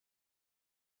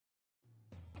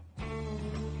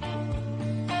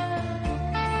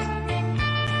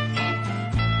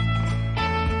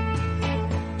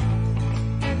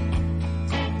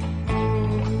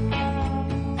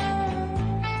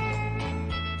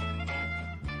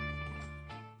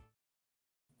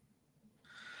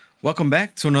Welcome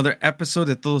back to another episode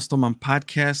de Todos Toman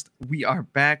Podcast. We are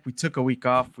back. We took a week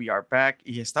off. We are back.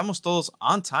 Y estamos todos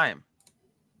on time.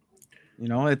 You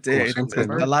know, it's siempre,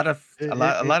 ¿no? a lot of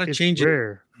It's changes.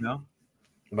 rare. You know,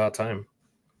 About time.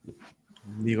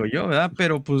 digo yo, ¿verdad?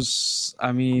 Pero pues,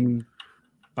 I mean,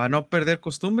 para no perder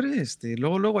costumbre,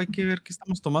 luego hay que ver qué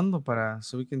estamos tomando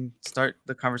so we can start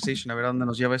the conversation. A ver a dónde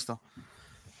nos lleva esto.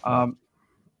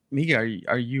 Migue,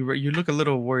 are you look a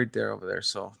little worried there over there?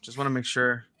 So just want to make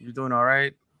sure you're doing all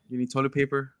right. You need toilet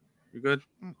paper? You good?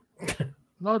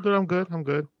 No, dude, I'm good.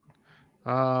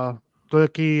 Estoy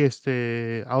aquí.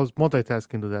 I was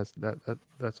multitasking. Dude,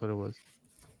 that's what it was.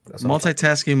 That's all.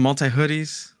 Multitasking, multi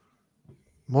hoodies.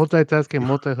 Multitasking,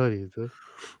 multi hoodies, dude.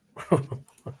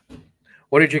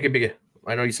 What did you get, Migue?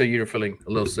 I know you said you're feeling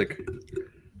a little sick.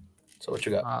 So what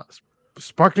you got?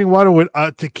 Sparkling water with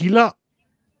tequila.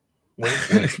 Wait.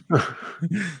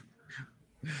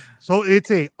 So it's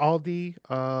a Aldi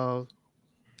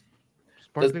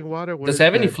sparkling water. Does it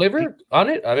have any flavor on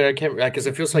it? I mean, I can't because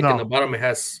it feels like in the bottom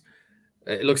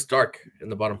it looks dark in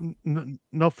the bottom.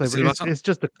 No flavor. It's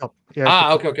just a cup.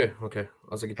 Yeah. Okay.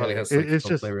 I was like, it probably has it's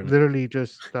just flavor in it. literally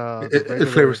just. El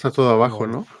flavor está todo abajo,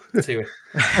 ¿no? Sí, güey.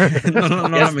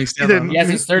 No, me extiendo. Yes,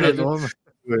 it's started.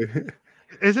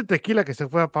 Es el tequila que se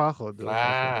fue para abajo. Dude.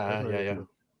 Yeah.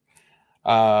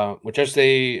 Muchachos,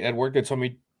 at work they told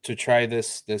me to try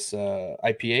this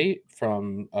IPA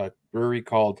from a brewery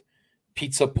called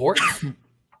Pizza Port.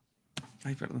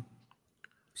 Ay, perdón.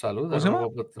 Salud. ¿Cómo se llama?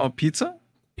 Oh, pizza?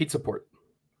 Pizza Port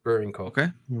Brewing Co.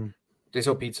 Okay. They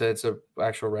sell pizza. It's an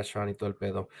actual restaurant y todo el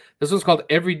pedo. This one's called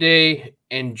Everyday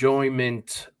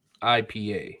Enjoyment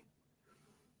IPA.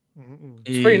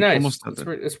 It's pretty nice.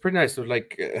 It's pretty nice. So,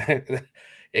 like,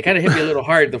 it kind of hit me a little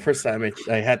hard the first time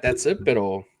I had that sip, but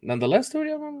nonetheless, dude,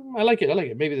 I like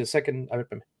it. Maybe the second.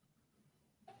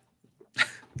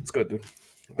 It's good, dude.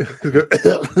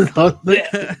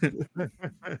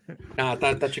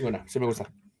 Está chingona. Sí me gusta.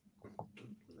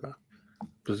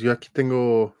 Pues yo aquí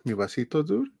tengo mi vasito,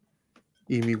 dude.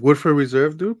 Y mi Woodford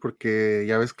Reserve, dude, porque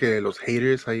ya ves que los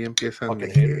haters ahí empiezan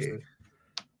de que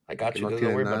I got you. no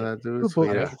tienen nada, dude.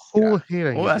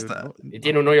 Y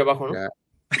tiene un hoyo abajo, ¿no?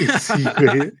 Sí,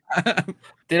 güey.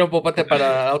 Tiene un popote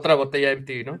para otra botella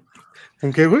empty, ¿no?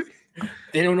 ¿Un qué, güey?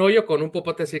 Tiene un hoyo con un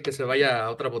popote así que se vaya a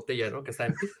otra botella, ¿no? Que está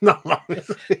empty. No mames.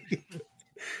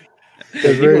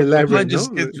 It's very elaborate,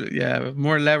 ¿no? Yeah,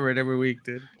 more elaborate every week,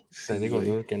 dude. Te digo,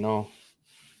 dude, que no.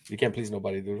 You can't please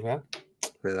nobody, dude, ¿verdad?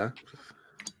 ¿Verdad?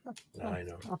 I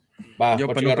know. Yo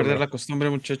para no perder la costumbre,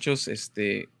 muchachos,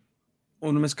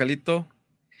 un mezcalito.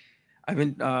 I've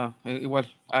been igual.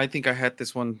 I think I had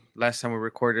this one last time we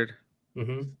recorded.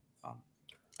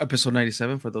 Episode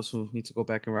 97 for those who need to go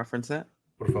back and reference that.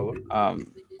 Por favor.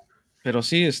 Pero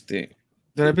sí,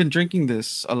 that I've been drinking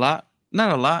this a lot.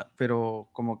 Not a lot, pero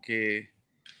como que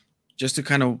just to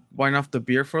kind of wind off the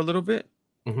beer for a little bit.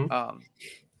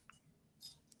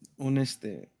 Un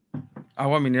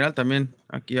agua mineral también.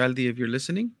 Aquí, Aldi, if you're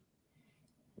listening.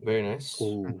 Very nice.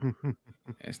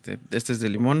 Este es de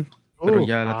limón, pero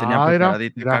ya la tenía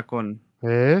preparadita acá con.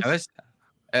 ¿Sabes?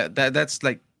 That's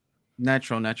like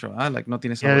natural. Like no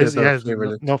tiene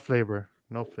sabor. No flavor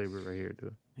right here,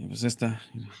 dude. Y pues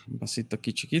un vasito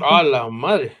aquí chiquito. ¡A la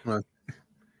madre!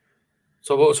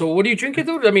 So what do you drink,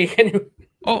 dude? I mean,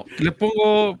 le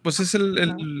pongo, pues es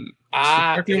el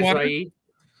sparkling water. Ahí.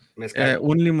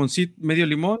 Un limoncito, medio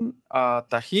limón,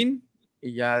 tajín,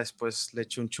 y ya después le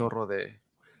echo un chorro de.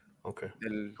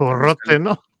 Del chorrote,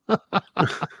 ¿no?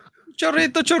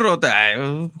 Chorrote.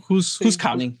 Who's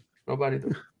counting? Nobody.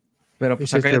 Pero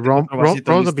pues acá Ron's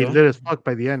will be lit as fuck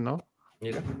by the end, ¿no?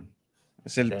 Mira.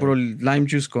 Es el puro lime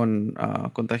juice con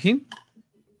tajín.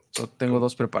 Tengo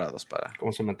dos preparados para.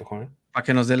 ¿Cómo se me antojó, Para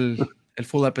que nos dé el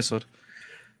full episode.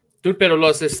 Dude, pero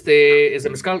los ¿es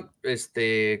el mezcal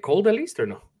cold at least o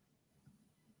no?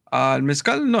 El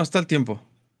mezcal no, está al tiempo.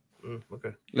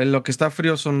 Okay. Lo que está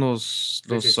frío son los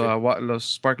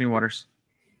sparkling waters.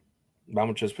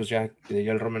 Vamos, pues ya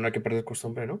el Romero no hay que perder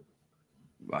costumbre, ¿no?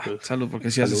 Salud,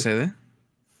 porque si hace sed, ¿eh?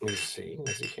 Pues sí,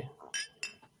 así que.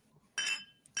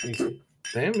 Sí.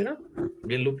 Mira,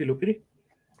 bien lupi.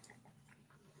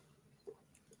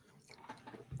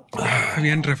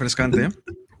 Bien refrescante, ¿eh?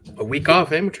 A week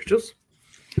off, muchachos?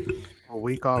 A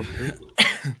week off, dude.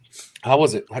 How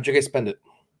was it? How'd you guys spend it?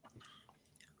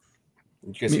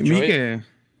 Did you guys enjoy it?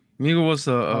 Migue was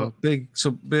a big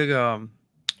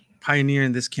pioneer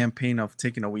in this campaign of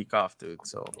taking a week off, dude.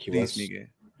 So please, Migue.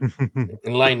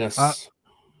 Enlighten us.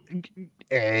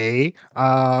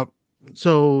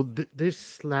 So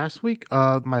this last week,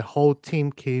 my whole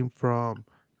team came from,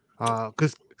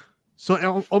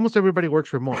 almost everybody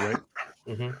works remote, right?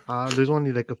 There's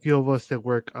only like a few of us that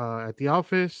work at the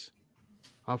office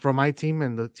from my team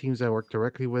and the teams I work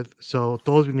directly with. So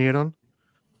todos vinieron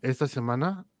esta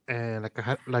semana, and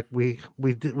like we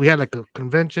had like a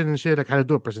convention and shit. Like had to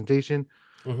do a presentation.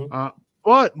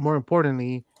 But more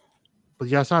importantly, pues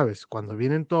ya sabes, cuando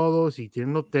vienen todos y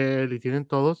tienen hotel y tienen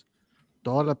todos,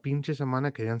 toda la pinche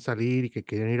semana querían salir y que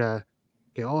querían ir a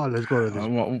que let's go to this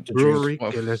brewery,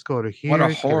 que let's go to here. What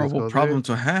a horrible problem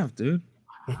to have, dude.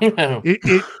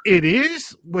 It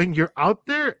is when you're out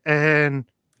there and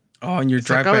and your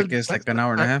drive back is like an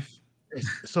hour and a half.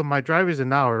 So my drive is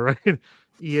an hour, right?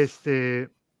 Y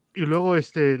luego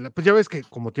pues ya ves que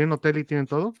como tienen hotel y tienen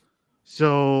todo,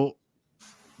 so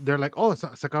they're like,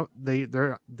 they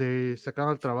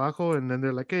sacaron el trabajo, and then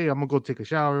they're like, hey, I'm gonna go take a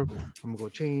shower, I'm gonna go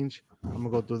change, I'm gonna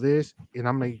go do this, and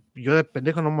I'm like, yo de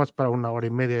pendejo nomás para una hora y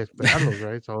media esperarlos,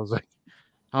 right? So I was like,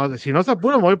 si no se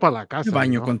apura, me voy para la casa.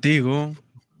 Baño contigo,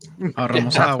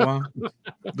 ahorramos agua,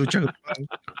 ducha.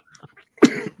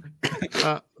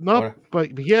 No,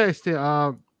 but yeah,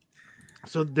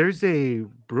 so there's a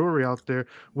brewery out there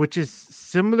which is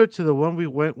similar to the one we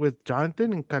went with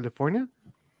Jonathan in California,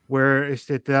 where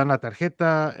te dan la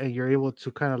tarjeta and you're able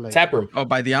to kind of like tap room. Oh,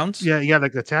 by the ounce? Yeah,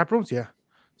 like the tap rooms, yeah.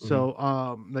 So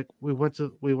like we went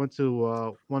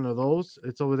to one of those.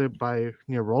 It's over there by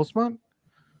near Rosemont.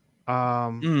 Okay.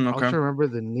 I'm trying to remember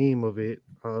the name of it,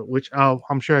 which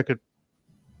I'm sure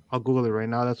I'll Google it right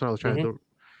now. That's what I was trying to do.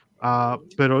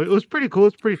 But it was pretty cool.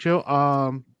 It's pretty chill.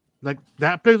 Like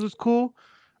that place was cool.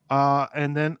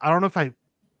 And then I don't know if I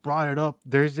brought it up.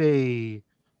 There's a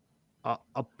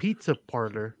pizza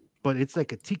parlor, but it's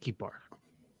like a tiki bar.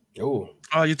 Oh,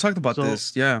 you talked about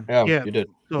this. Yeah, you did.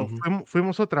 So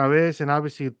fuimos otra vez, and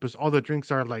obviously, pues all the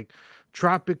drinks are like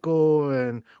tropical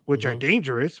and which are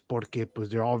dangerous porque pues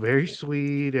they're all very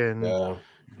sweet and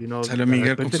you know. Sale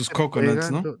Migue con sus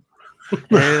coconuts, ¿no?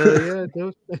 Yeah,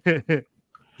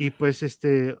 y pues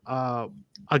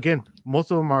again,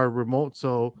 most of them are remote,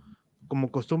 so como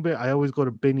costumbre, I always go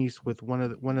to Benny's with one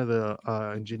of the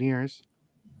engineers,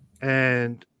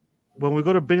 and when we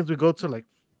go to Benny's, we go to like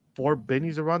 4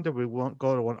 Benny's around there. We won't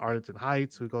go to one Arlington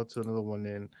Heights. We go to another one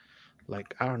in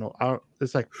like I don't know.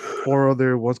 It's like 4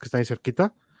 other ones que están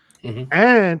cerquita.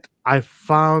 And I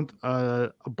found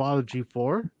a bottle of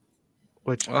G4,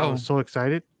 which I was so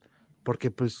excited porque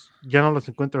pues ya no los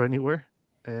encuentro anywhere,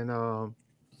 and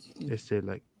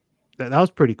like that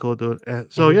was pretty cool, dude.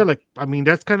 So yeah, like I mean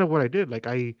that's kind of what I did. Like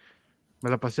me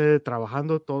la pasé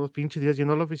trabajando todos los pinches días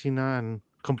yendo a la oficina and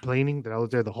complaining that I was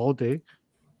there the whole day.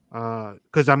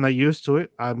 Because I'm not used to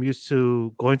it. I'm used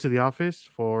to going to the office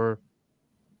for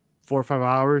 4 or 5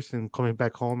 hours and coming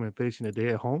back home and finishing the day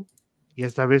at home. Y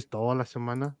esta vez toda la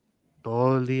semana,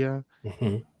 todo el día.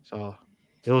 So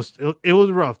it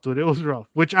was rough, dude. It was rough.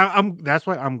 Which that's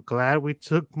why I'm glad we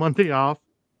took Monday off.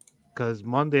 Because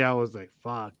Monday I was like,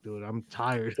 fuck, dude, I'm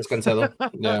tired. Descansado.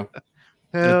 Yeah.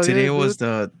 Today was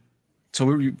so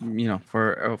we,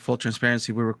 for full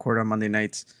transparency, we record on Monday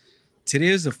nights. Today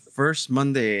is the first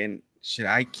Monday, and shit,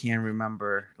 I can't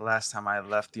remember the last time I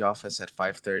left the office at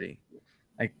 5:30.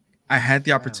 Like, I had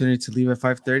the opportunity to leave at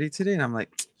 5:30 today, and I'm like,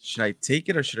 should I take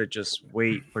it or should I just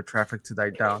wait for traffic to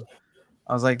die down?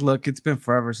 I was like, look, it's been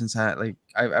forever since I've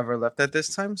ever left at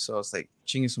this time, so I was like,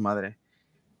 chingue su madre.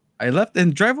 I left,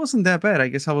 and drive wasn't that bad. I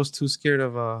guess I was too scared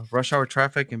of rush hour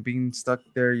traffic and being stuck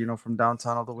there, from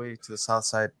downtown all the way to the south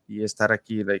side. Y estar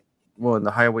aquí, in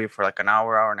the highway for like an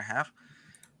hour and a half.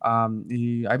 I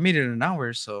made it in an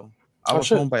hour, so I was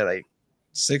home by like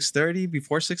 6:30,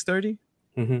 before 6:30.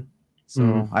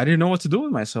 So I didn't know what to do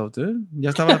with myself, dude.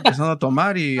 Ya estaba empezando a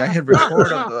tomar y I hit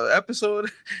record of the episode.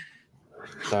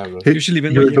 Usually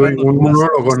been un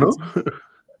monólogo, ¿no?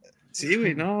 Sí,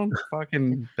 güey, no,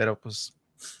 fucking, pero pues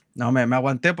no, me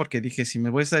aguanté porque dije, si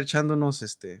me voy a estar echando unos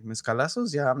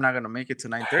mezcalazos, I'm not gonna make it to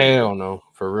 9:30. Hell no,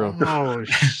 for real. Oh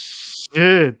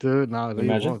shit, dude. No,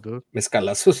 imagine, dude.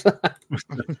 Mezcalazos.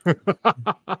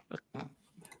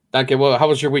 Danke, well, how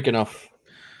was your weekend off?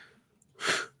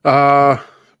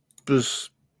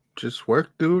 Just work,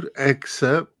 dude.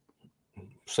 Except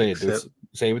say it, dude.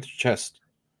 Say it with your chest.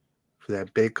 For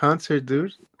that big concert,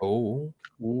 dude. Oh,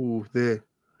 the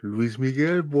Luis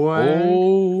Miguel, boy.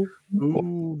 Oh,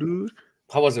 dude.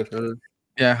 How was it?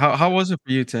 Yeah, how was it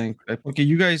for you, Tank? Okay,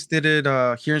 you guys did it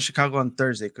here in Chicago on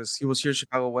Thursday because he was here in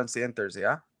Chicago Wednesday and Thursday,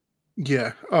 yeah?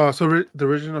 Yeah. So the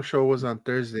original show was on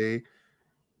Thursday,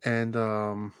 and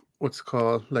what's it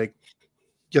called? Like,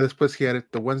 después he had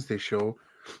it the Wednesday show.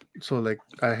 So like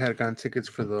I had gotten tickets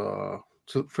for the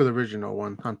original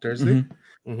one on Thursday.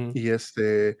 Yes,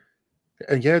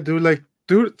 and yeah,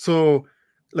 dude. So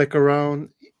like around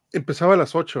empezaba a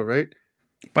las 8, right?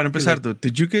 Para empezar, dude,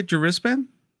 did you get your wristband?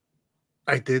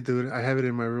 I did, dude. I have it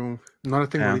in my room. Not a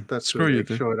thing ahorita screw to you, like,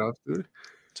 dude. show it off, dude.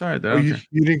 Sorry, dude. Oh, you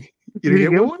didn't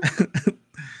get one?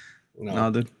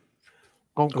 No, dude.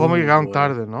 ¿Cómo llegaron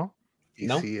tarde, no?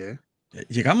 No. Sí,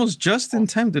 Llegamos just in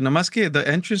time, dude. Nada más que the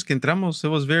entrance que entramos, it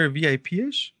was very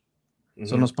VIP-ish.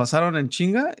 So nos pasaron en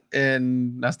chinga,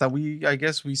 and hasta I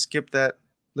guess we skipped that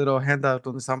little handout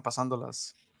donde estaban pasando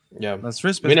las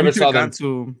wristbands. We never saw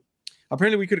them.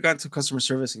 Apparently, we could have gone to customer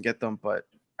service and get them, but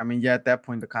I mean, yeah, at that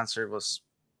point, the concert was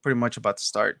pretty much about to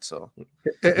start. So,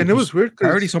 and it was weird.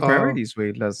 Priorities,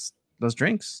 wait, those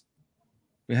drinks.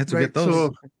 We had to get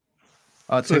those.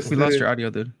 We lost your audio,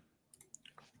 dude.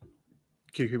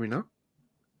 Can you hear me now?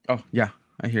 Oh, yeah,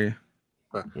 I hear you.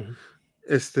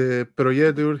 Pero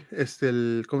yeah, dude,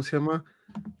 ¿cómo se llama?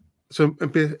 So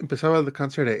empezaba the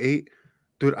concert at 8.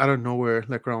 Dude, out of nowhere,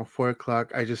 like around 4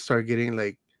 o'clock, I just started getting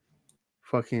like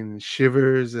fucking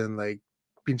shivers and like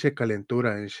pinche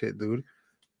calentura and shit, dude.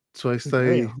 So I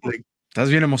started like... Estás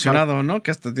bien emocionado, ¿no?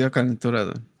 Que hasta te dio calentura,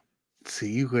 dude.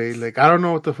 Sí, güey. Like, I don't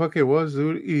know what the fuck it was,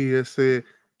 dude. Y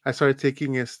I started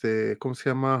taking ¿cómo se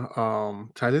llama?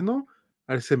 Tylenol.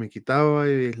 A ver si se me quitaba.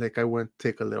 Y like, I went to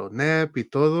take a little nap y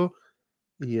todo.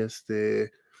 Y and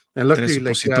luckily,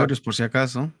 3 supositorios, por si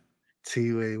acaso.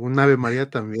 Sí, güey. Un Ave María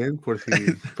también, por si...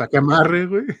 para que amarre,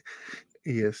 güey.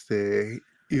 Y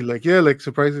y like, yeah, like,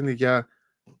 surprisingly, yeah,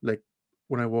 like,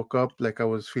 when I woke up, like, I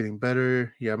was feeling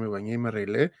better. Ya me bañé y me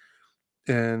arreglé.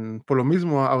 And por lo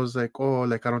mismo, I was like, oh,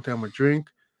 like, I don't think I'm gonna drink.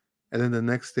 And then the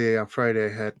next day, on Friday, I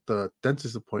had the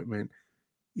dentist appointment.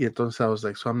 Y entonces I was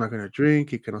like, so I'm not gonna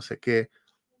drink y que no sé qué.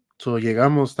 So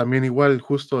llegamos también igual,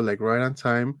 justo, like, right on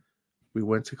time. We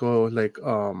went to go, like,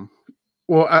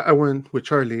 well, I went with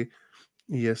Charlie.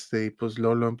 Y pues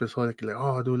Lolo empezó like,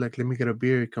 oh, dude, like, let me get a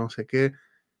beer, que no sé qué.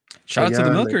 Shout out to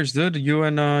the Milkers, like, dude. You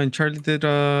and Charlie did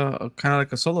kind of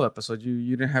like a solo episode.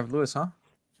 You didn't have Luis, huh?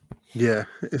 Yeah,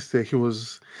 he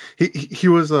was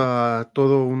Todos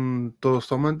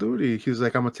Toman, dude. Y he was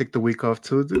like, I'm gonna take the week off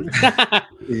too, dude.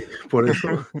 Y por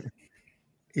eso.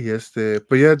 Y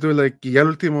but yeah, dude, like, y al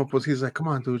último, pues he's like, come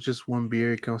on, dude, just one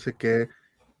beer, que no sé qué.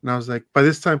 And I was like, by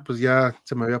this time, pues ya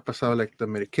se me había pasado like the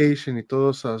medication y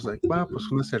todo. So I was like, wow,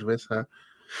 pues una cerveza.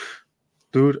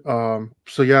 Dude,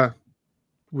 so yeah,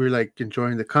 we're like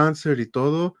enjoying the concert y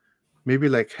todo. Maybe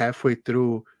like halfway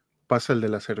through, pasa el de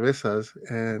las cervezas.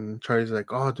 And Charlie's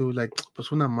like, oh, dude, like,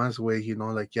 pues una más, güey, you know,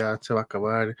 like, ya se va a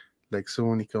acabar, like,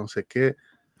 soon y que no sé qué.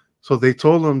 So they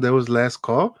told him that was last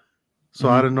call. So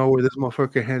I don't know where this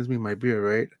motherfucker hands me my beer,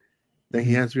 right? Then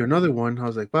he hands me another one. I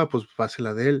was like, va, pues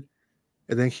pásela de él.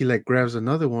 And then he like grabs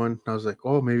another one. I was like,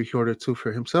 oh, maybe he ordered 2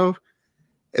 for himself.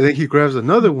 And then he grabs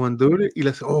another one, dude. Y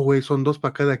le says, oh, wait, son 2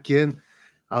 para cada quien.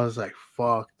 I was like,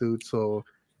 fuck, dude. So,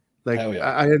 like,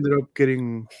 I ended up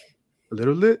getting a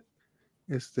little lit.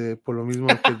 Por lo mismo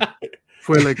que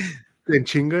fue like en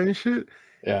chinga and shit.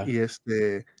 Yeah. Y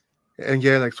and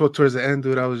yeah, like, so towards the end,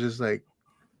 dude, I was just like,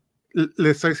 le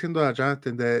estoy diciendo a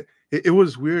Jonathan that it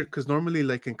was weird because normally,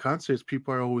 like, in concerts,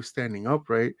 people are always standing up,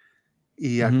 right?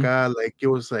 Y acá, like, it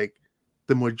was like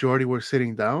the majority were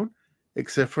sitting down,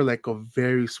 except for like a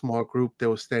very small group that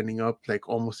was standing up, like,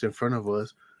 almost in front of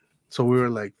us. So we were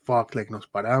like, fuck, like, nos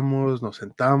paramos, nos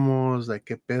sentamos, like,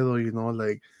 qué pedo, you know,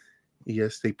 like, y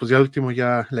pues ya último,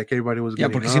 ya, like, everybody was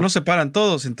getting porque up. si no se paran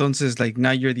todos, entonces, like,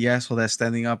 now you're the asshole that's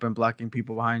standing up and blocking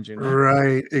people behind you, ¿no?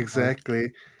 Right,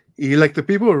 exactly. Y, like, the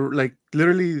people, like,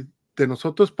 literally, de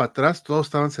nosotros para atrás, todos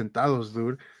estaban sentados,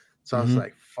 dude. So I was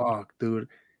like, fuck, dude.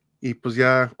 Y pues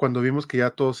ya cuando vimos que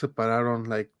ya todos se pararon,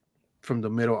 like, from the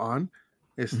middle on,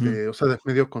 o sea, de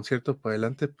medio concierto para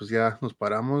adelante, pues ya nos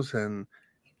paramos, and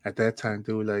at that time,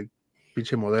 dude, like,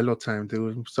 pinche modelo time,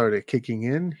 dude, started kicking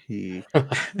in, y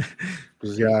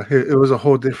pues ya, it was a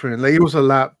whole different, like, it was a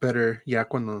lot better ya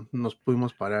cuando nos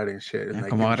pudimos parar and shit. And, like,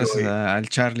 como agarras al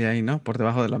Charlie ahí, ¿no? Por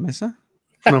debajo de la mesa.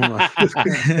 No, man.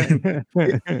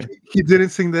 He didn't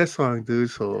sing that song, dude,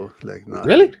 so, like, no.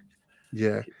 Really?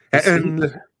 Yeah.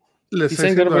 He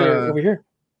sang that over here.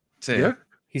 Sí. Yeah?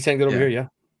 He sang that over here, yeah.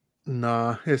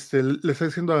 No, le estoy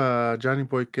diciendo a Johnny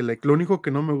Boy que, like, lo único que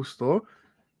no me gustó,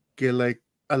 que, like,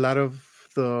 a lot of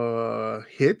the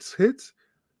hits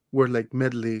were, like,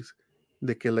 medleys,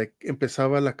 de que, like,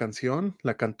 empezaba la canción,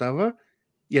 la cantaba,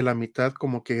 y a la mitad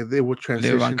como que they would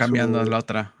transition. Le van cambiando a la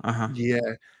otra. Ajá. Yeah.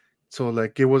 So,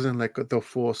 like, it wasn't, like, the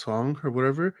full song or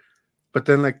whatever. But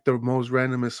then, like, the most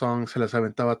randomest song se las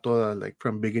aventaba toda, like,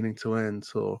 from beginning to end.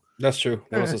 So that's true.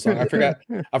 That was a song. I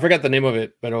forgot the name of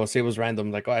it, but it was random.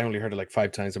 Like, I only heard it like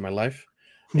 5 times in my life.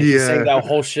 And he sang that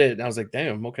whole shit, and I was like,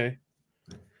 damn, okay.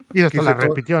 Y hasta la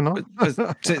repitió, ¿no?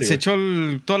 Se echó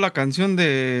toda la canción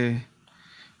de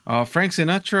Frank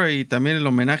Sinatra y también el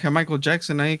homenaje a Michael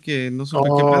Jackson ahí que no supe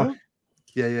qué pedo.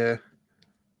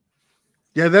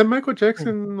 Yeah, that Michael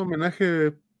Jackson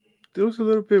homenaje, it was a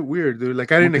little bit weird, dude.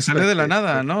 Like, I didn't expect salió de la it.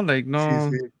 nada, ¿no? Like, no.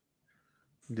 Sí.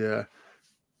 Yeah.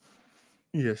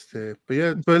 But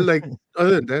yeah, but like,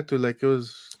 other than that, dude, like, it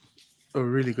was a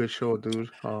really good show,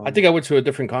 dude. I think I went to a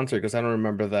different concert because I don't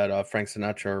remember that Frank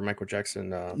Sinatra or Michael Jackson.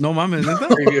 No mames, ¿neta?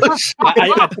 I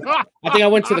think I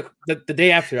went to the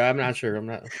day after. I'm not sure. I'm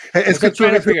not. Es que tú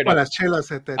eres para las chelas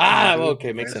at that time, dude.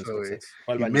 Okay, makes sense. You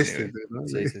missed it, dude, ¿no?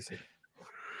 Sí.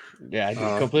 Yeah,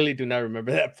 I completely do not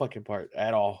remember that fucking part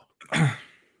at all.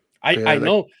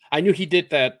 I knew he did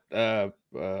that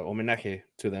homenaje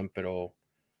to them, pero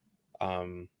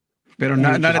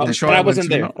not at the show. But I wasn't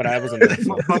there.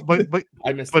 So but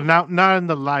I missed. But now, not in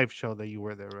the live show that you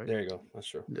were there, right? There you go. That's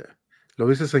true. Yeah, lo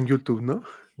viste en YouTube, ¿no?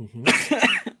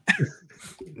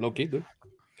 Low key, dude.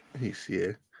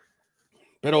 Yeah.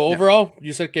 But overall,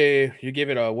 you said que you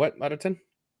gave it a what out of 10?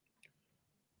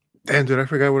 Damn, dude, I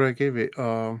forgot what I gave it.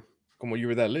 Como you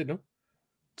were that lit, no?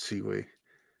 Sí, güey.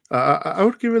 I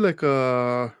would give it like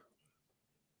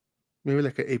maybe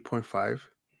like an 8.5,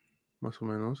 más o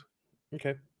menos.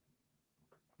 Okay.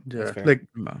 Yeah, like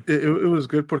it was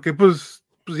good porque pues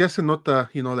ya se nota,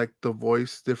 like the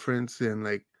voice difference and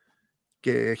like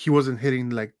he wasn't hitting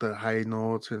like the high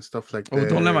notes and stuff like that.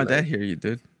 Don't let my dad hear you,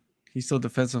 dude. He still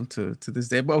defends him to this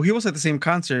day. Well, he was at the same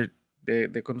concert de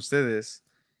con ustedes.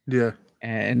 Yeah.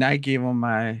 And I gave him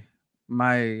my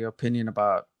opinion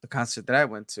about the concert that I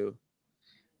went to.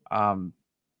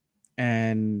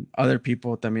 And other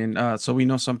people también. So we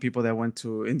know some people that went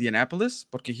to Indianapolis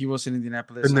porque he was in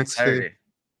Indianapolis on Saturday. Day.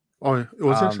 Oh, it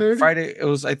was on Saturday? Friday. It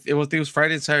was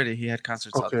Friday and Saturday. He had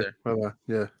concerts out there.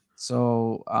 Yeah.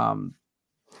 So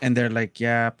and they're like,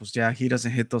 he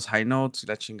doesn't hit those high notes,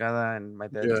 la chingada. And my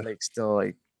dad's like still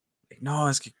like no,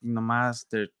 es que nomás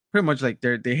they're pretty much like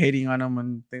they're hating on him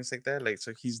and things like that. Like,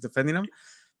 so he's defending him.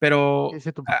 Pero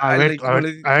using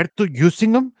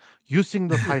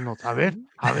the high notes. A ver.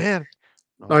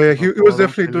 No, yeah, he was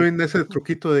definitely doing ese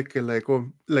truquito de que like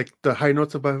the high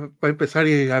notes va a empezar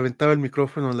y aventaba el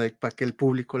micrófono like para que el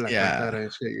público la cantara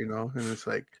and shit, and it's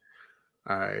like,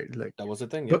 all right, like that was the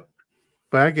thing,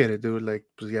 but I get it, dude. Like,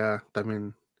 pues ya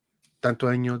también tanto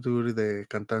año, dude, de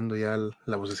cantando ya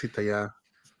la vocecita ya.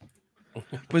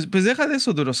 Pues deja de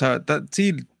eso, dude. O sea,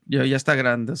 sí, ya está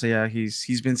grande. O sea,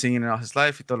 he's been singing all his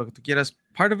life y todo lo que tú quieras.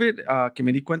 Part of it que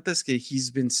me di cuenta es que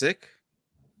he's been sick.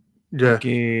 Yeah.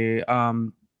 Porque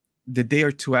the day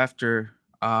or two after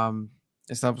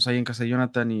estábamos ahí en casa de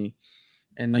Jonathan y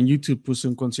en YouTube puse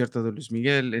un concierto de Luis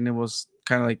Miguel and it was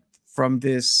kind of like from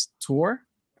this tour.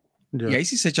 Yeah. Y ahí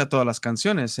sí se echa todas las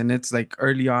canciones and it's like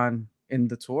early on in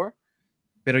the tour.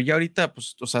 Pero ya ahorita,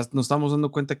 pues, o sea, nos estamos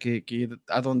dando cuenta que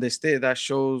a donde esté, that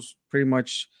shows pretty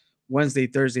much Wednesday,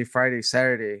 Thursday, Friday,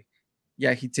 Saturday.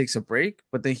 Yeah, he takes a break,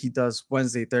 but then he does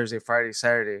Wednesday, Thursday, Friday,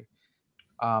 Saturday.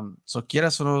 So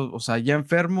quieras o no, o sea, ya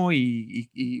enfermo y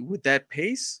with that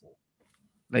pace,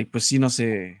 like, pues sí, no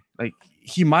sé, like,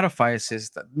 he modifies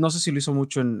his, no sé si lo hizo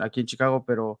mucho aquí en Chicago,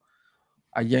 pero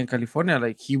allá en California,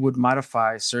 like, he would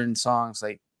modify certain songs,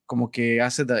 like, como que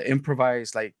hace the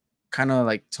improvised, like, kind of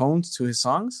like tones to his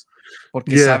songs,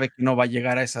 porque sabe que no va a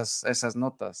llegar a esas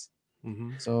notas.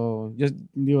 Mm-hmm. So, yo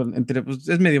digo, pues,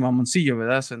 es medio mamoncillo,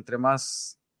 ¿verdad? So, entre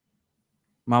más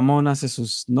mamón hace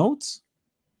sus notes,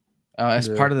 as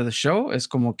part of the show, es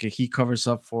como que he covers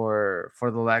up for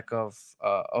the lack of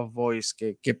voice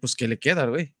que pues que le queda,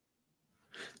 güey.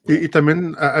 Y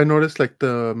también I noticed like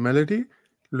the melody,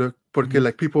 porque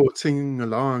like people would sing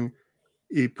along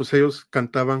y pues ellos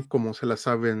cantaban como se la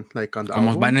saben, like on the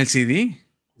como album. Va en el CD.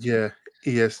 Yeah,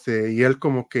 y él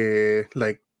como que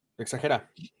like exagera.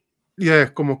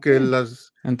 Yeah, como que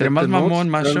las entre más mamón,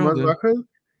 más show, más bajas,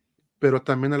 pero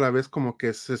también a la vez como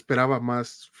que se esperaba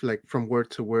más like from word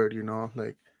to word,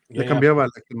 like le cambiaba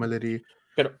like the melody.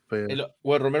 But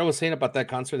what Romero was saying about that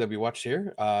concert that we watched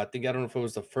here, I don't know if it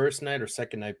was the first night or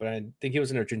second night, but I think he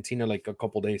was in Argentina like a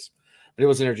couple days. But it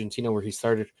was in Argentina where he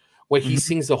started. Where he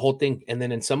sings the whole thing, and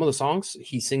then in some of the songs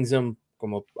he sings them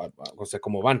como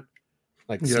van,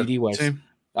 like CD wise. Sí.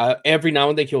 Every now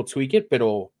and then he'll tweak it, but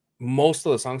most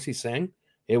of the songs he sang,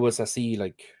 it was así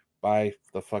like by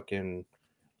the fucking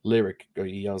lyric.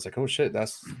 I was like, oh shit,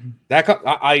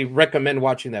 I recommend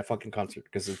watching that fucking concert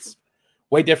because it's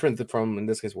way different from, in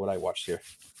this case, what I watched here.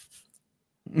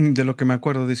 De lo que me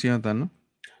acuerdo diciendo, ¿no?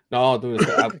 No, dude,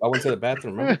 I went to the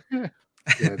bathroom. Remember?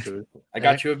 Yeah, dude. I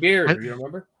got you a beer. Do you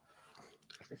remember?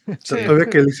 Todavía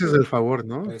que le dices el favor,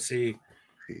 ¿no? Sí.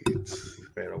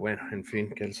 Pero bueno, en fin,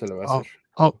 ¿qué se le va a hacer?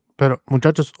 Oh, pero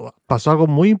muchachos, pasó algo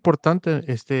muy importante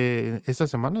esta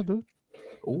semana, dude.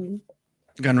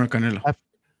 Ganó el Canelo.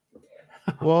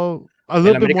 Well, a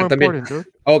little bit more important, dude.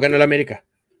 Oh, ganó el América.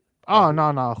 Oh,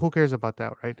 no. Who cares about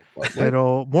that, right?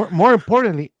 Pero more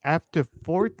importantly, after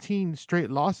 14 straight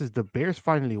losses, the Bears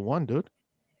finally won, dude.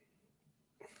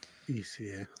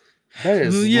 Easy. That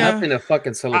is nothing to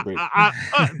fucking celebrate.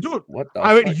 Dude, what the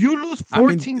fuck? You lose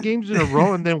 14 games in a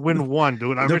row and then win one,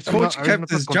 dude. The coach kept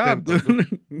his job,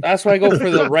 dude. That's why I go for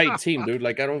the right team, dude.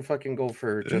 Like, I don't fucking go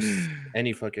for just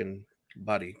any fucking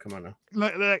body. Come on now.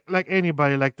 Like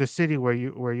anybody, like the city where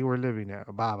you were living at.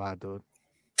 Bye, dude.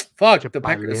 Fuck, the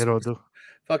Packers. Dude.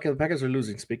 Fucking the Packers are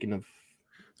losing, speaking of.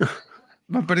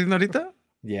 ¿Van perdiendo ahorita?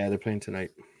 Yeah, they're playing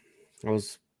tonight. I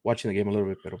was watching the game a little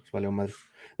bit, pero valió madre.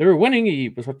 They were winning y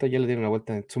pues ahorita ya le dieron la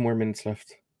vuelta. 2 more minutes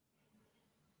left.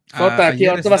 Ahorita aquí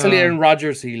va a salir Aaron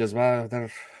Rodgers y les va a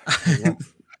dar.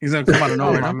 He's gonna come out of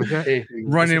nowhere, ¿no? Hey,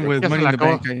 running with money in the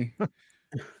bank.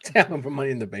 Damn, for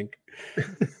money in the bank.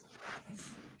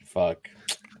 Fuck.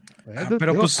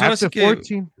 Pero pues ahora sí que...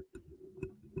 14.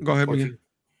 Go ahead, Miguel.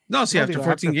 No, sí, after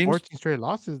 14 games. 14 straight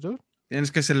losses, dude.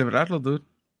 Tienes que celebrarlo, dude.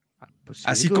 Pues sí,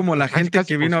 Así dude, como la gente casi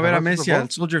que vino a ver a por Messi al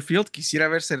Soldier Field quisiera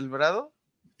haber celebrado.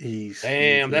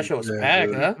 Damn, that shit was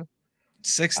packed, huh?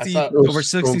 60 over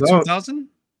 62,000.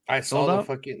 I saw the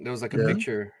fucking. There was like a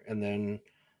picture, and then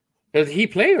did he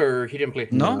play or he didn't play?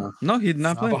 No, he did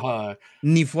not play.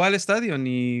 Ni fue al estadio,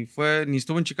 ni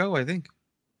estuvo en Chicago, I think.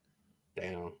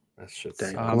 Damn, that's shit.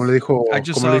 Como le dijo, I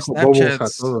just como saw le dijo Bobos a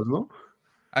Snapchats. todos, ¿no?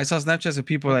 I saw Snapchats of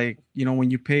people like, you know, when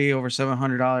you pay over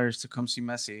 $700 to come see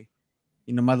Messi,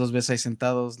 y nomás los ves ahí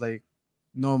sentados, like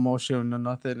no emotion, no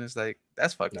nothing. It's like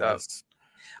that's fucked up.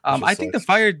 I think the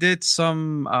Fire did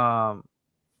some.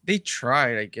 They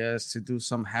tried, I guess, to do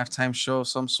some halftime show of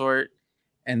some sort,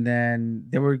 and then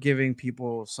they were giving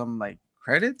people some like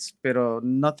credits, but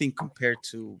nothing compared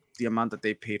to the amount that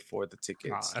they paid for the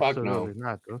tickets. Absolutely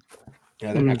not, dude.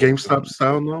 Yeah, GameStop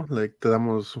style, ¿no? Like te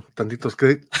damos tantitos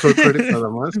short credits nada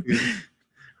más.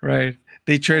 Right.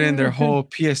 They trade in their whole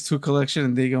PS2 collection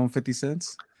and they go on 50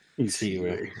 cents. See,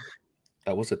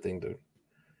 that was a thing, dude.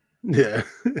 Yeah.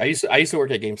 I used to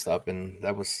work at GameStop, and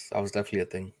that was definitely a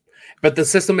thing. But the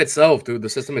system itself, dude,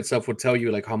 would tell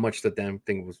you like how much the damn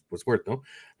thing was worth, no?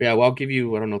 Yeah, well, I'll give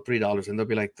you, I don't know, $3, and they'll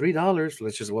be like $3.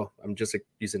 Let's just, I'm just like,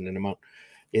 using an amount.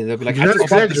 Yeah, they'll be like, but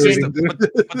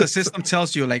the system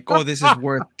tells you like, oh, this is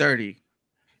worth 30,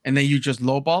 and then you just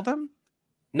lowball them.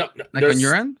 No, like on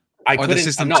your end. Or the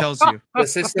system tells you. The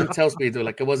system tells me, dude,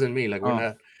 like it wasn't me. Like we're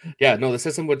not. Yeah, no, the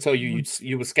system would tell you.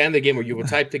 You would scan the game, or you would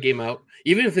type the game out.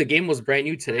 Even if the game was brand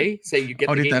new today, say you get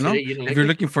the game today. You if you're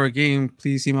looking for a game,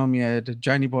 please email me at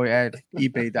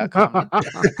johnnyboy@ebay.com.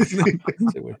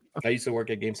 I used to work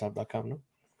at GameStop.com. No,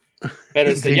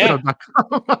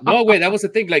 no, wait, that was the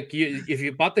thing. Like, if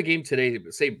you bought the game today,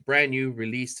 say brand new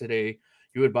release today,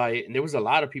 you would buy it, and there was a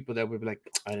lot of people that would be like,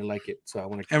 I didn't like it, so I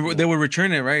want to. And they would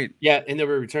return it, right? Yeah, and they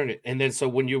would return it, and then so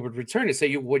when you would return it,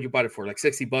 say what you bought it for, like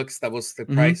 $60, that was the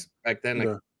price back then,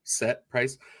 like set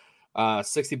price,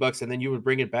 $60, and then you would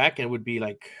bring it back, and it would be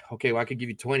like, okay, well, I could give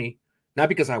you 20, not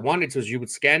because I wanted to, so you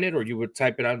would scan it or you would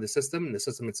type it out of the system, and the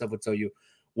system itself would tell you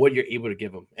what you're able to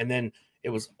give them, and then it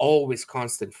was always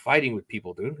constant fighting with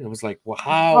people, dude. It was like, well,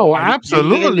 how? Oh,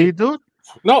 absolutely, dude.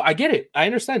 No, I get it. I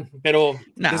understand. Pero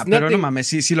no mames.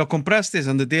 Si lo compraste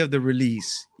on the day of the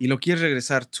release y lo quieres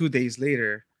regresar 2 days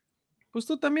later, pues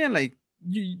tú también, like,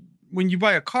 when you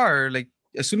buy a car, like,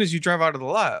 as soon as you drive out of the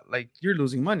lot, like, you're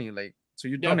losing money. Like, so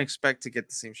you don't expect to get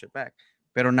the same shit back.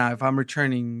 Pero now, if I'm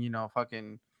returning, you know,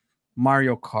 fucking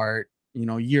Mario Kart, you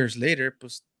know, years later,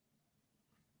 pues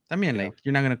también, like,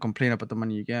 you're not going to complain about the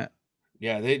money you get.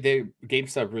 Yeah, they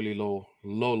GameStop really low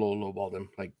ball them,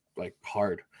 like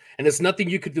hard. And there's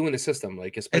nothing you could do in the system,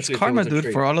 like especially it's karma,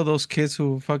 dude, for all of those kids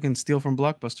who fucking steal from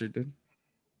Blockbuster, dude.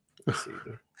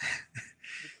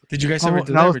 Did you guys ever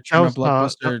do that? Return a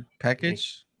Blockbuster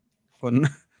package with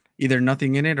either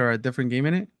nothing in it or a different game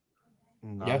in it?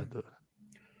 No, yeah,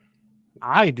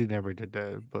 I never did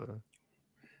that, but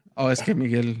es que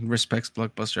Miguel respects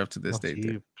Blockbuster up to this day.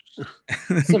 Dude.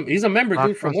 He's a member,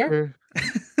 dude. From where?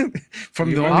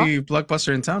 From the only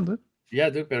Blockbuster in town, dude. Yeah,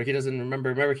 dude, but he doesn't remember.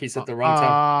 Remember, he's at the wrong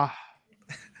town.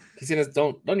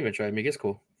 Don't even try, Migue. It's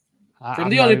cool. From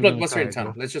the only Blockbuster in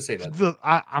town. Let's just say that.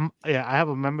 I have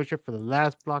a membership for the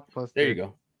last Blockbuster. There you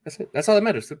go. That's it. That's all that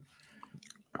matters, dude.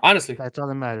 Honestly, that's all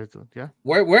that matters, dude. Yeah.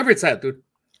 Wherever it's at, dude.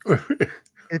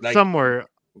 It's like, somewhere.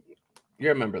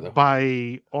 You're a member though.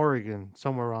 By Oregon,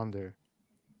 somewhere around there.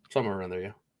 Somewhere around there,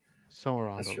 yeah. Somewhere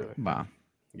around there. Wow.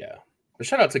 Yeah. But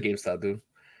shout out to GameStop, dude.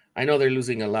 I know they're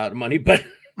losing a lot of money, but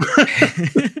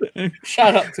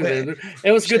Shout out to them.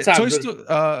 It was a good time.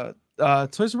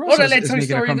 Toys R Us is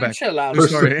making a comeback. Toy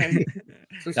Story.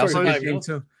 That was a good game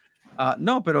too.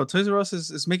 No, but Toys R Us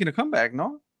is making a comeback.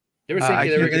 No, they were saying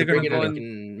they were going to bring it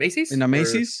in Macy's. In a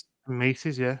Macy's.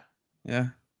 Macy's, yeah. Yeah,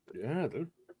 dude.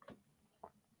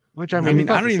 Which I mean,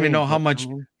 I don't even know how much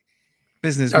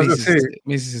business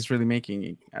Macy's is really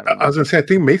making. I was gonna say, I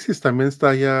think Macy's también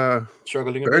está ya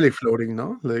struggling, barely floating,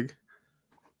 no? Like,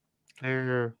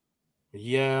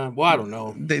 yeah. Well, I don't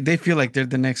know. They feel like they're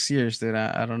the next Sears. That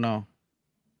I don't know.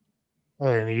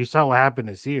 And you saw what happened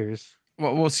to Sears.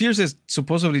 Well, Sears is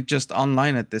supposedly just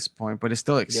online at this point, but it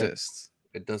still exists.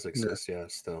 Yeah, it does exist, yeah,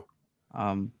 still.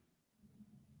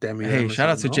 Hey, shout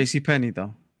out to JCPenney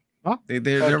though. Huh?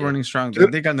 They're running strong.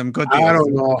 They got them good deals. I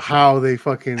don't know how they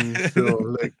fucking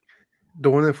still like the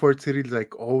one in Fort City is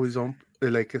like always on.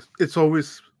 Like it's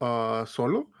always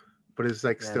solo, but it's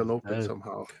like still open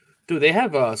somehow. Dude, they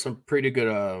have some pretty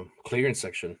good clearance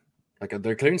section. Like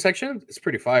their clearance section, it's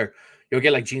pretty fire. You'll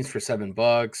get like jeans for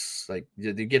 $7. Like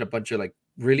you get a bunch of like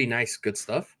really nice, good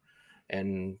stuff,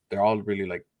 and they're all really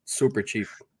like super cheap.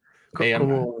 Hey,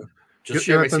 just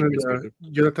share my secrets.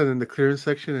 Jonathan in the clearance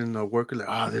section and worker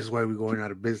like, this is why we're going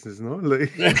out of business, no? Like,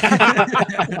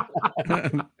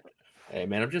 hey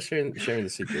man, I'm just sharing the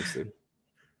secrets, dude.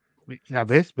 Ya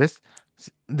ves.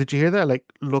 Did you hear that? Like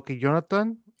lo que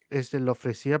Jonathan le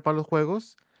ofrecía para los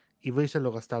juegos, iba y se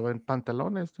lo gastaba en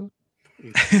pantalones, dude.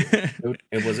 Dude,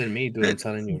 it wasn't me, dude. I'm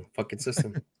telling you, fucking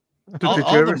system. Dude, did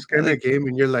you ever scan a game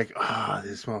and you're like,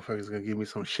 this motherfucker's gonna give me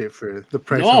some shit for the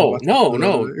price?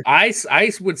 No.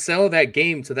 Ice would sell that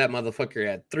game to that motherfucker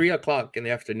at 3:00 in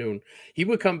the afternoon. He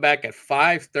would come back at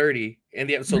 5:30, and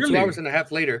so really? 2 hours and a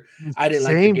half later, I didn't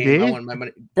like the game. Day? I wanted my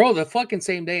money, bro. The fucking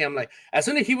same day. I'm like, as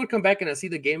soon as he would come back and I see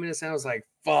the game in his hand, I was like,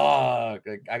 fuck,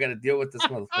 I got to deal with this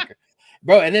motherfucker,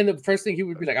 bro. And then the first thing he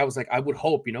would be like, I would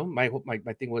hope, my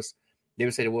thing was. They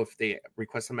would say, well, if they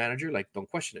request a manager, like, don't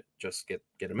question it. Just get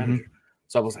a manager. Mm-hmm.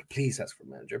 So I was like, please ask for a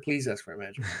manager. Please ask for a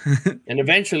manager. And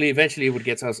eventually it would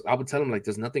get to us. I would tell him, like,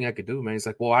 there's nothing I could do, man. He's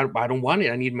like, well, I don't want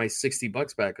it. I need my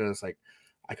 $60 back. And I was like,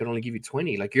 I could only give you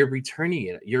 20. Like, you're returning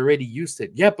it. You already used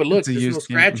it. Yeah, but look, there's no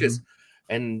scratches.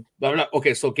 Mm-hmm. And blah, blah.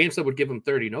 Okay, so GameStop would give them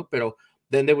 30, no? But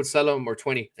then they would sell them or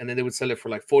 20. And then they would sell it for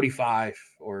like 45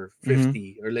 or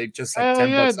 50 or like just like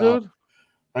 $10 off.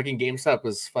 Fucking GameStop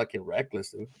was fucking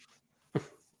reckless, dude.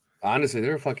 Honestly, they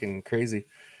were fucking crazy.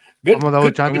 Como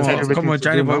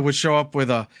Johnny Boy would show up with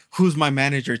a "Who's my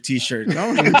manager" T-shirt.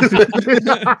 No,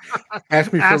 ask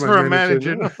for a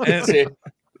manager. ¿No? Sí.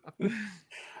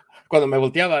 Cuando me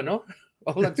volteaba, ¿no?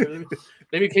 Hold on,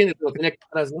 let me clean it. ¿No?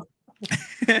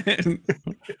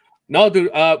 No,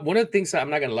 dude. One of the things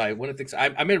I'm not gonna lie. One of the things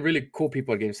I met really cool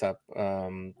people at GameStop.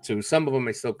 To some of them,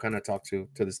 I still kind of talk to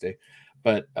this day.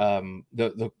 But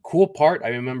the cool part, I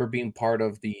remember being part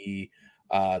of the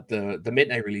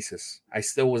midnight releases. I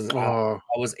still was I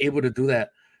was able to do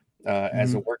that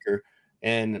as a worker,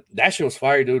 and that shit was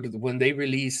fire, dude. When they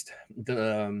released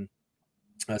the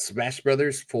Smash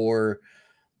Brothers for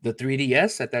the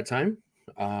 3DS at that time,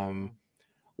 I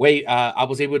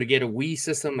was able to get a Wii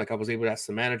system. Like I was able to ask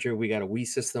the manager, we got a Wii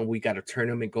system, we got a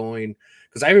tournament going.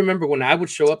 Because I remember when I would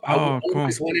show up, I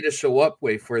always wanted to show up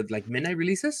for like midnight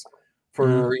releases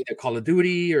for either Call of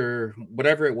Duty or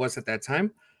whatever it was at that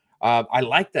time. I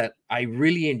like that. I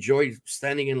really enjoyed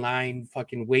standing in line,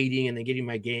 fucking waiting, and then getting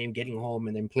my game, getting home,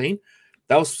 and then playing.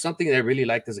 That was something that I really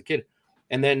liked as a kid.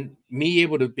 And then me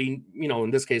able to be,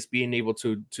 in this case, being able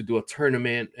to do a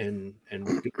tournament and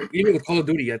even with Call of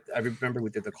Duty, I remember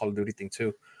we did the Call of Duty thing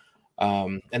too.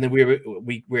 And then we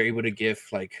were able to give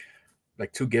like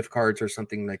 2 gift cards or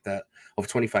something like that of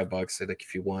 $25, like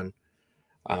if you won.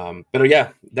 But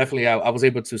yeah, definitely I was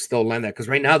able to still land that because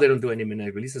right now they don't do any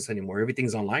midnight releases anymore.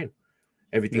 Everything's online,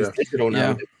 everything's digital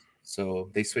now. So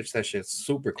they switched that shit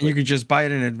super quick. You could just buy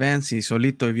it in advance,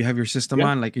 solito. If you have your system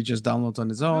on, like it just downloads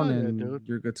on its own, and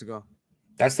you're good to go.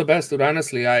 That's the best, dude.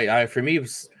 Honestly, I for me, it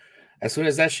was, as soon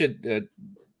as that shit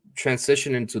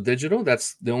transition into digital,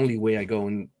 that's the only way I go.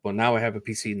 And well, now I have a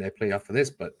PC and I play off of this,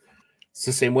 but it's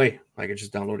the same way. Like I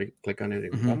just download it, click on it,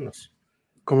 and vámonos.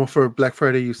 Como for Black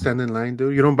Friday, you stand in line,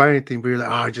 dude. You don't buy anything, but you're like,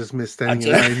 I just missed standing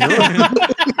in line.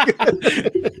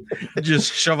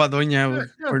 Just shove a doña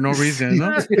for no reason,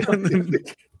 no?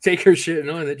 Take her shit,